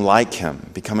 becoming like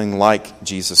Him, becoming like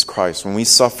Jesus Christ. When we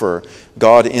suffer,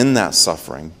 God in that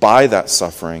suffering, by that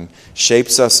suffering,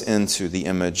 shapes us into the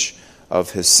image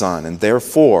of His Son. And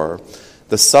therefore,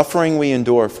 the suffering we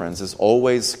endure, friends, is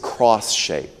always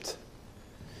cross-shaped.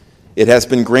 It has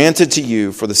been granted to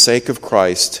you for the sake of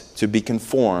Christ to be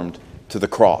conformed to the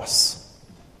cross.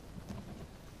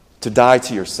 To die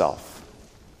to yourself.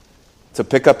 To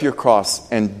pick up your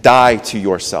cross and die to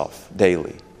yourself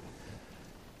daily.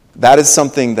 That is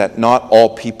something that not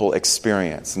all people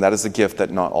experience. And that is a gift that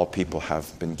not all people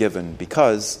have been given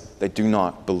because they do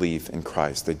not believe in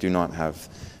Christ. They do not have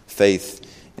faith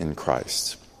in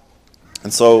Christ.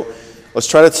 And so, let's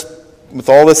try to, with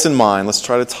all this in mind, let's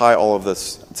try to tie all of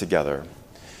this together.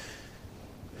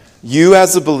 You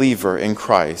as a believer in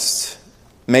Christ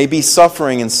may be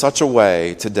suffering in such a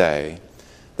way today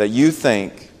that you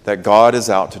think that God is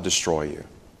out to destroy you.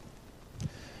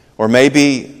 Or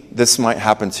maybe this might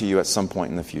happen to you at some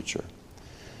point in the future.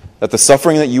 That the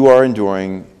suffering that you are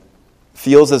enduring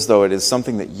feels as though it is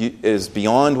something that is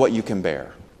beyond what you can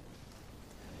bear.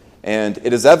 And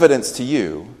it is evidence to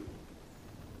you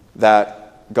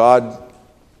that God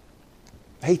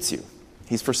hates you.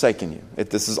 He's forsaken you.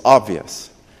 This is obvious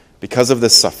because of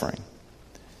this suffering.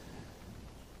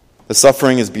 The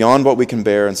suffering is beyond what we can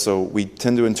bear, and so we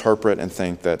tend to interpret and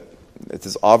think that it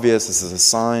is obvious, this is a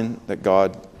sign that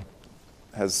God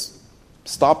has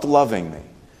stopped loving me.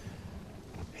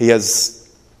 He has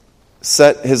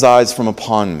set His eyes from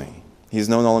upon me. He's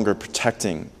no longer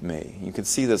protecting me. You can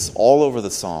see this all over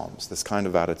the Psalms, this kind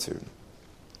of attitude.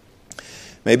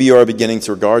 Maybe you are beginning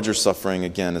to regard your suffering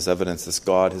again as evidence that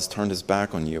God has turned His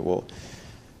back on you. Well,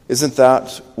 isn't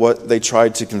that what they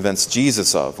tried to convince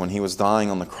Jesus of when He was dying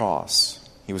on the cross?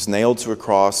 He was nailed to a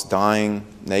cross, dying,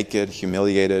 naked,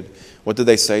 humiliated. What did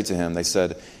they say to Him? They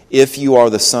said, "If you are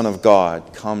the Son of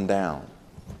God, come down.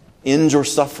 End your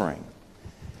suffering.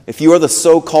 If you are the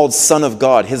so-called Son of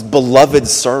God, His beloved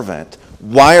servant,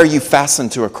 why are you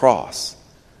fastened to a cross?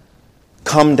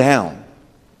 Come down."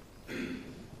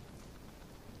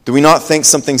 Do we not think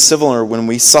something similar when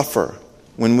we suffer?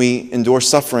 When we endure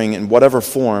suffering in whatever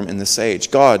form in this age?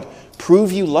 God,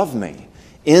 prove you love me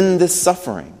in this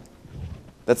suffering.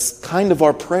 That's kind of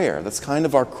our prayer. That's kind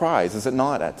of our cries, is it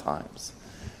not at times?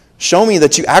 Show me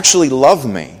that you actually love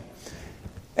me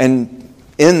and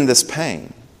in this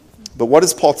pain. But what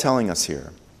is Paul telling us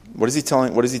here? What is he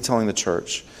telling the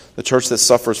church? The church that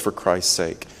suffers for Christ's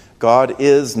sake. God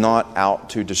is not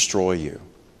out to destroy you.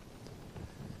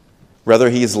 Rather,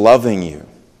 He is loving you.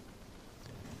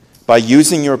 By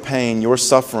using your pain, your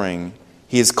suffering,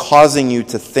 He is causing you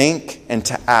to think and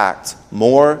to act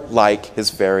more like His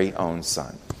very own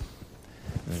Son.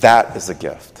 That is a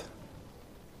gift.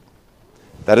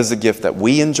 That is a gift that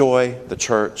we enjoy, the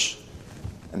church,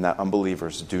 and that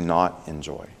unbelievers do not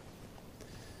enjoy.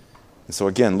 And so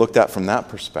again, looked at from that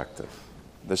perspective,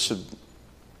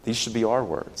 these should be our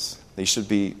words. We should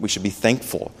be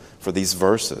thankful for these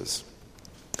verses.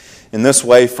 In this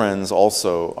way, friends,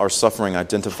 also, our suffering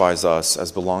identifies us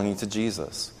as belonging to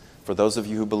Jesus. For those of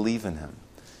you who believe in him,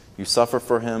 you suffer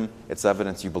for him, it's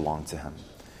evidence you belong to him.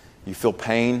 You feel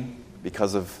pain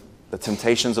because of the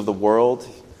temptations of the world,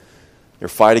 your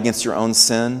fight against your own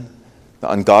sin,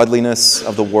 the ungodliness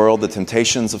of the world, the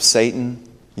temptations of Satan.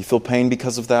 You feel pain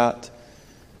because of that.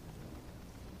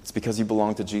 It's because you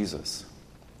belong to Jesus.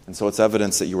 And so it's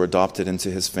evidence that you were adopted into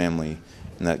his family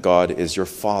and that God is your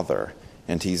Father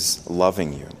and he's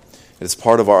loving you. It is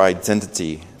part of our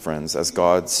identity, friends, as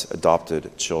God's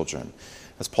adopted children.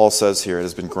 As Paul says here, it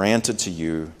has been granted to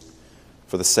you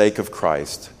for the sake of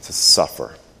Christ to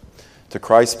suffer. To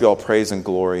Christ be all praise and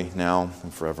glory now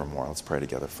and forevermore. Let's pray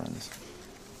together, friends.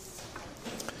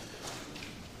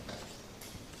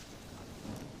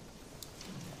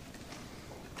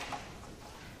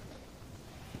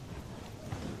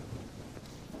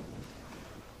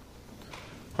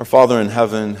 Our Father in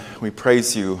heaven, we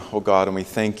praise you, O God, and we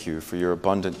thank you for your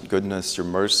abundant goodness, your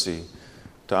mercy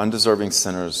to undeserving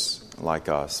sinners like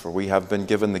us. For we have been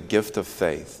given the gift of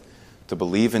faith to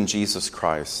believe in Jesus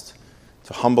Christ,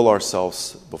 to humble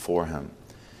ourselves before him,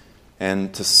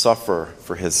 and to suffer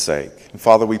for his sake. And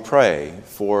Father, we pray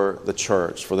for the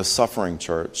church, for the suffering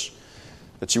church,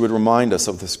 that you would remind us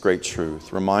of this great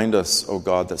truth. Remind us, O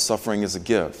God, that suffering is a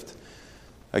gift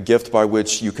by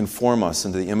which you conform us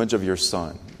into the image of your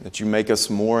Son, that you make us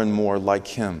more and more like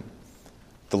him,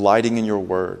 delighting in your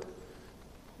word,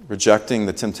 rejecting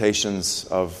the temptations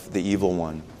of the evil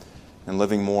one, and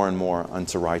living more and more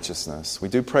unto righteousness. We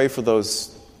do pray for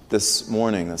those this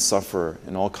morning that suffer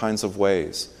in all kinds of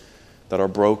ways, that are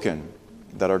broken,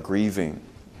 that are grieving,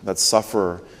 that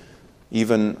suffer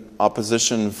even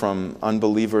opposition from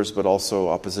unbelievers, but also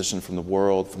opposition from the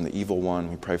world, from the evil one.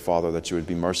 We pray, Father, that you would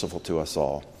be merciful to us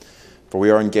all. For we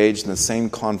are engaged in the same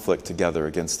conflict together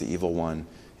against the evil one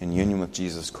in union with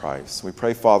Jesus Christ. We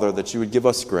pray, Father, that you would give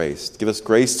us grace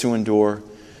to endure,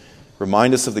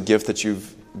 remind us of the gift that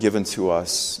you've given to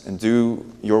us, and do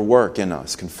your work in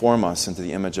us, conform us into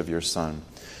the image of your Son.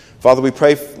 Father, we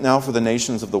pray now for the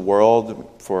nations of the world,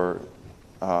 for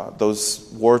those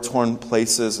war-torn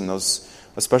places and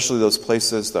especially those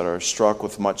places that are struck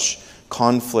with much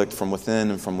conflict from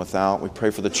within and from without. We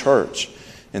pray for the church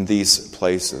in these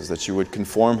places, that you would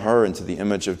conform her into the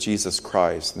image of Jesus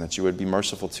Christ and that you would be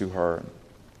merciful to her.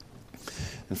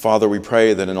 And Father, we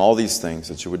pray that in all these things,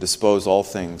 that you would dispose all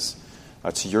things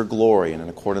to your glory and in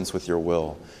accordance with your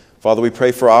will. Father, we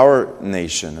pray for our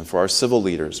nation and for our civil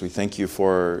leaders. We thank you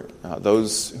for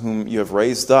those whom you have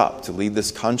raised up to lead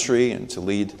this country and to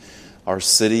lead our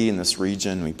city and this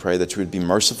region. We pray that you would be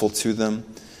merciful to them.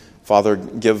 Father,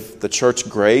 give the church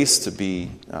grace to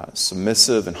be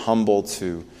submissive and humble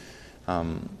to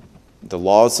the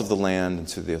laws of the land and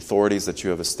to the authorities that you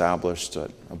have established.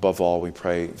 Above all, we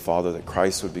pray, Father, that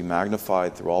Christ would be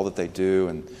magnified through all that they do,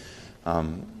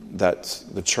 and that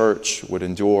the church would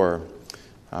endure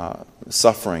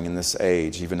suffering in this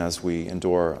age, even as we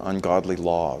endure ungodly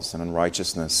laws and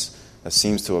unrighteousness that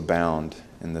seems to abound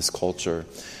in this culture.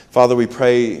 Father, we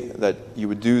pray that you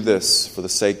would do this for the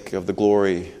sake of the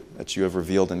glory that you have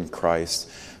revealed in Christ.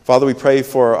 Father, we pray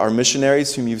for our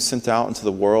missionaries whom you've sent out into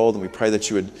the world, and we pray that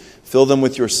you would fill them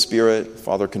with your Spirit.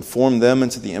 Father, conform them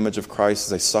into the image of Christ as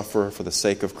they suffer for the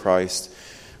sake of Christ.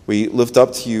 We lift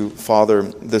up to you, Father,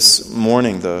 this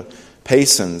morning the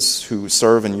Paysons who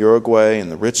serve in Uruguay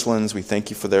and the Richlands. We thank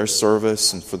you for their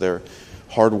service and for their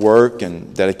hard work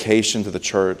and dedication to the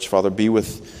church. Father, be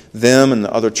with them and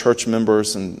the other church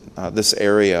members in this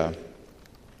area.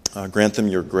 Grant them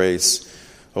your grace,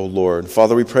 O Lord.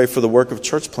 Father, we pray for the work of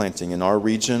church planting in our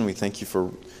region. We thank you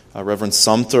for Reverend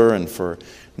Sumter and for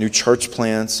new church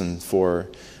plants and for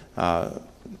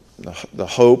the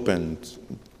hope and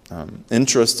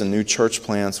interest in new church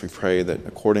plants. We pray that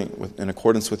in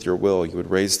accordance with your will, you would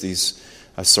raise these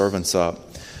servants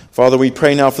up. Father, we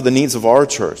pray now for the needs of our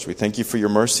church. We thank you for your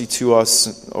mercy to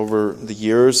us over the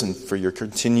years and for your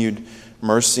continued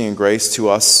mercy and grace to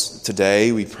us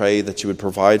today. We pray that you would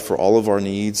provide for all of our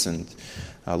needs and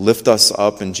lift us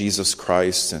up in Jesus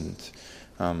Christ. And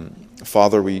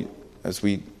Father, as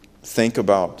we think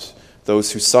about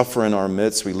those who suffer in our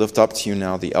midst, we lift up to you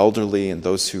now the elderly and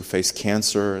those who face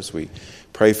cancer, as we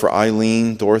pray for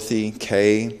Eileen, Dorothy,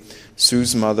 Kay,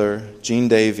 Sue's mother, Jean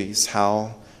Davies,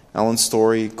 Hal, Alan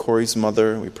Story, Corey's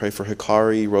mother. We pray for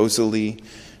Hikari, Rosalie,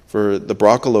 For the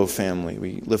Broccolo family,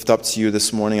 we lift up to you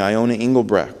this morning Iona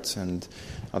Engelbrecht and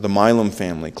the Milam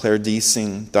family, Claire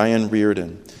Deasing, Diane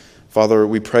Reardon. Father,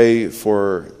 we pray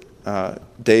for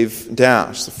Dave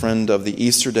Dash, the friend of the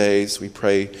Easter days. We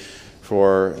pray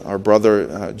for our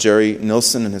brother Jerry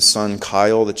Nilsson and his son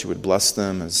Kyle, that you would bless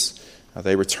them as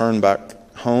they return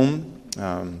back home,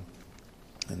 and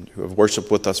who have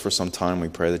worshiped with us for some time. We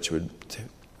pray that you would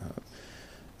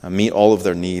meet all of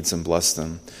their needs and bless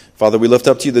them. Father, we lift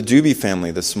up to you the Doobie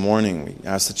family this morning. We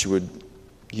ask that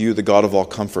you, the God of all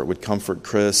comfort, would comfort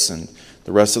Chris and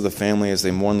the rest of the family as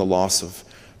they mourn the loss of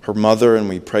her mother, and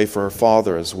we pray for her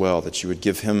father as well, that you would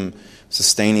give him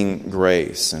sustaining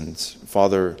grace. And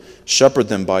Father, shepherd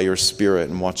them by your Spirit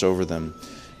and watch over them,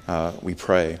 we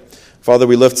pray. Father,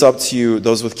 we lift up to you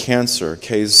those with cancer,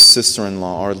 Kay's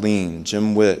sister-in-law, Arlene,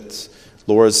 Jim Witt,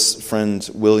 Laura's friend,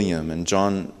 William, and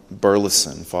John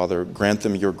Burleson. Father, grant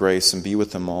them your grace and be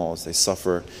with them all as they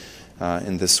suffer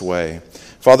in this way.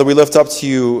 Father, we lift up to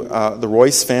you the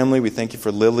Royce family. We thank you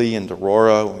for Lily and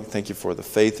Aurora. We thank you for the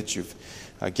faith that you've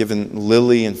given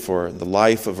Lily and for the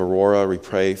life of Aurora. We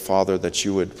pray, Father, that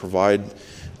you would provide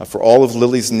for all of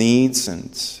Lily's needs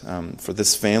and for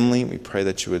this family. We pray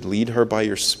that you would lead her by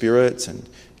your Spirit and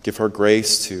give her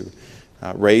grace to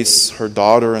raise her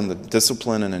daughter in the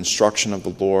discipline and instruction of the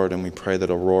Lord. And we pray that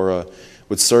Aurora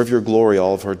would serve your glory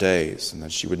all of her days, and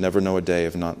that she would never know a day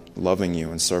of not loving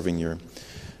you and serving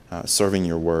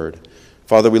your word.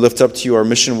 Father, we lift up to you our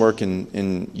mission work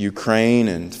in Ukraine,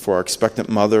 and for our expectant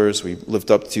mothers. We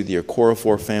lift up to the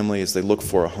Okorafor family as they look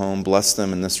for a home. Bless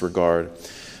them in this regard.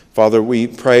 Father, we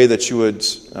pray that you would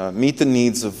meet the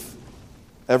needs of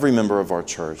every member of our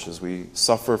church as we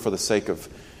suffer for the sake of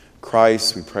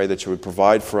Christ. We pray that you would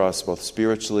provide for us both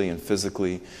spiritually and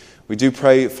physically. We do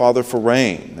pray, Father, for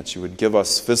rain, that you would give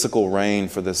us physical rain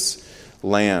for this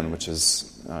land, which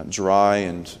is dry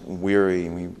and weary.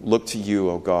 And we look to you,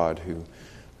 O God,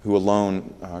 who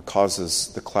alone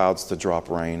causes the clouds to drop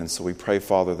rain. And so we pray,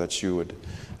 Father, that you would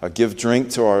give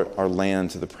drink to our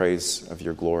land to the praise of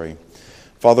your glory.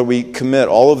 Father, we commit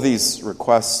all of these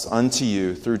requests unto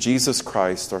you through Jesus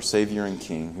Christ, our Savior and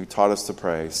King, who taught us to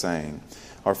pray, saying,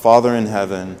 Our Father in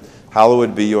heaven,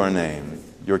 hallowed be your name.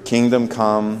 Your kingdom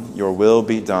come, your will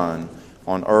be done,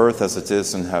 on earth as it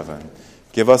is in heaven.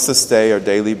 Give us this day our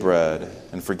daily bread,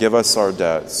 and forgive us our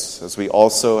debts, as we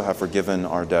also have forgiven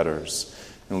our debtors.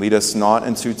 And lead us not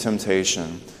into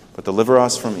temptation, but deliver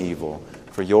us from evil.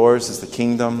 For yours is the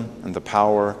kingdom, and the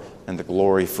power, and the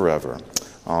glory forever.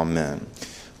 Amen.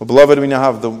 Well, beloved, we now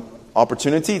have the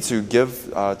opportunity to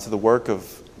give to the work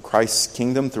of Christ's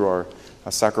kingdom through our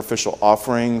sacrificial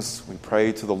offerings. We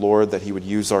pray to the Lord that he would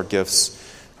use our gifts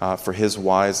for his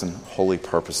wise and holy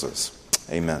purposes.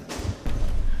 Amen.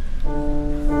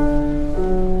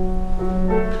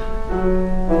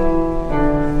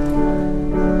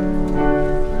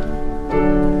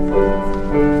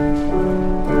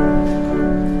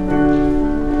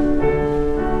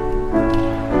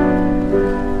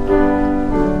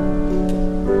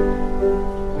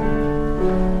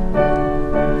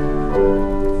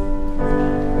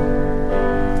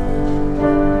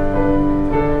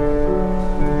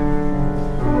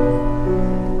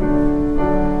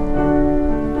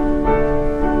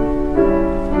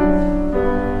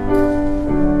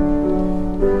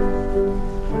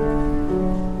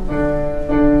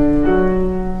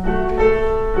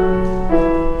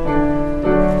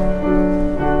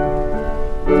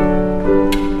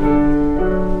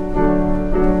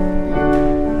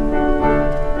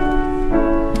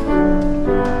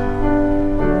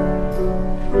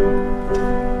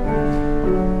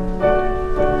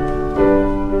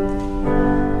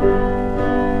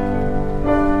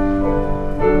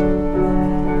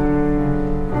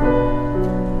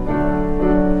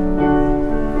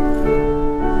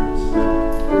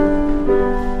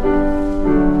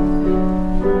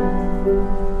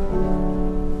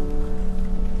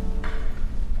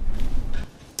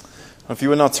 If you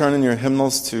would now turn in your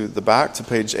hymnals to the back, to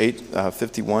page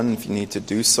 851, if you need to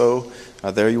do so.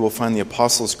 There you will find the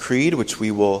Apostles' Creed, which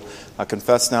we will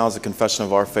confess now as a confession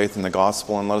of our faith in the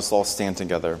gospel, and let us all stand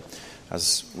together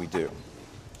as we do.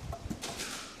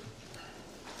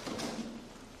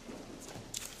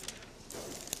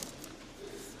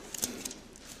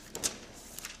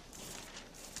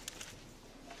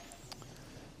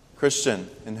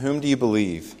 Christian, in whom do you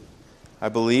believe? I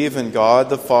believe in God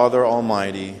the Father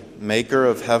Almighty, maker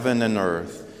of heaven and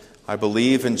earth. I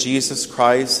believe in Jesus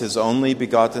Christ, his only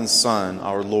begotten Son,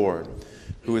 our Lord,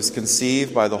 who was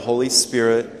conceived by the Holy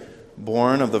Spirit,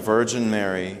 born of the Virgin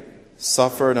Mary,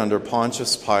 suffered under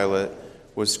Pontius Pilate,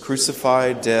 was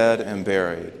crucified, dead, and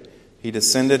buried. He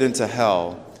descended into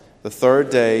hell. The third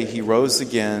day he rose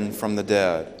again from the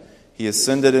dead. He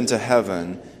ascended into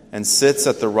heaven and sits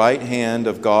at the right hand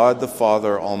of God the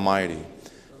Father Almighty.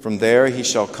 From there he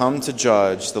shall come to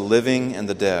judge the living and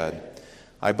the dead.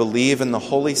 I believe in the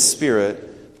Holy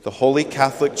Spirit, the Holy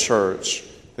Catholic Church,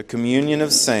 the communion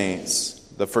of saints,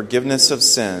 the forgiveness of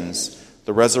sins,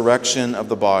 the resurrection of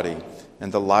the body,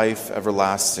 and the life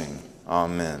everlasting.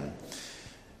 Amen.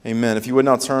 Amen. If you would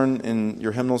now turn in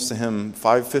your hymnals to hymn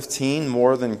 515,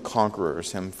 More Than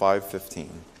Conquerors, hymn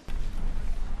 515.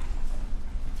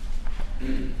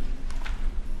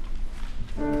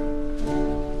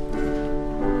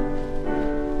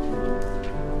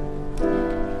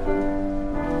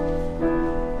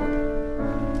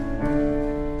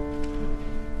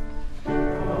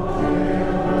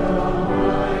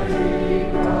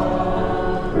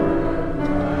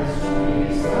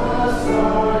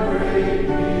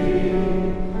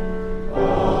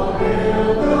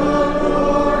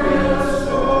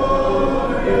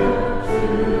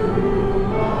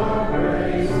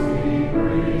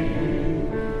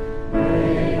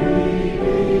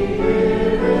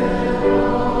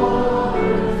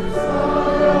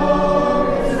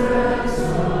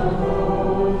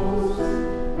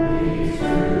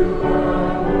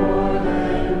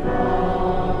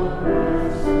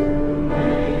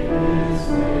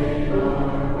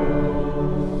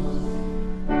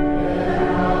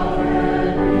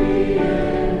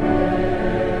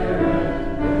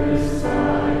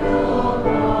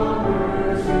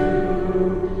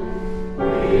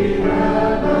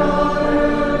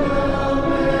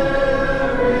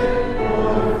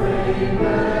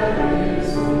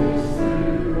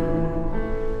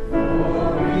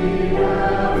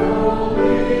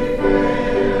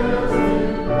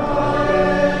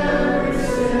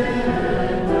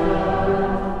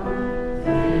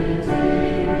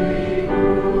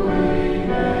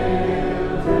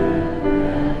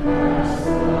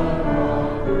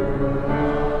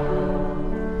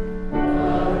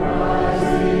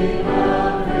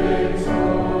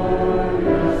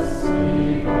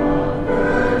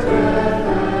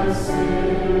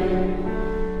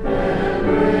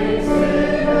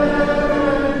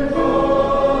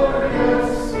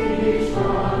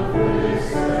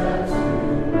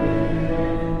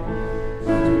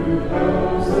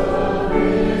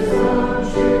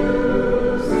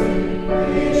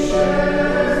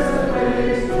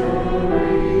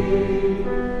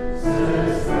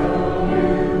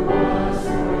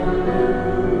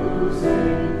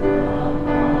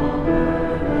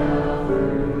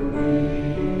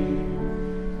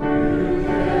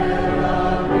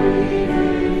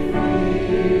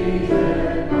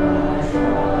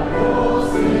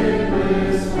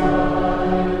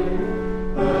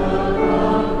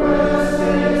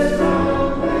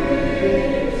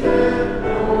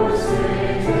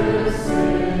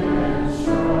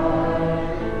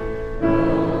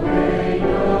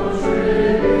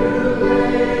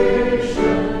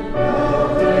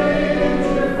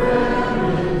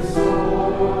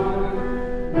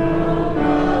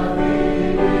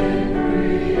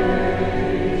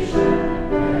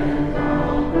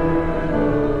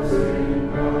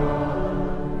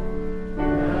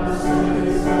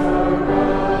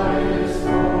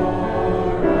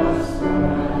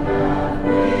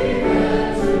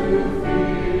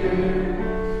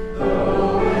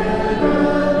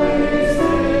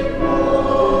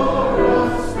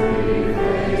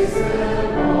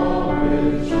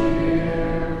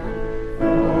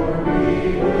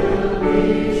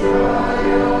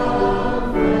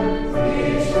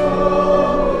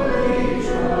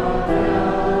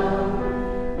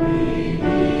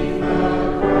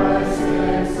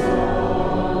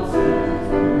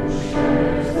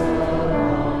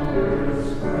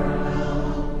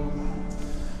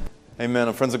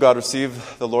 Amen. Friends of God,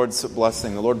 receive the Lord's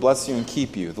blessing. The Lord bless you and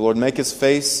keep you. The Lord make his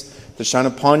face to shine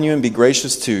upon you and be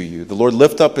gracious to you. The Lord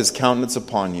lift up his countenance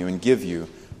upon you and give you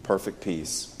perfect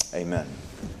peace. Amen.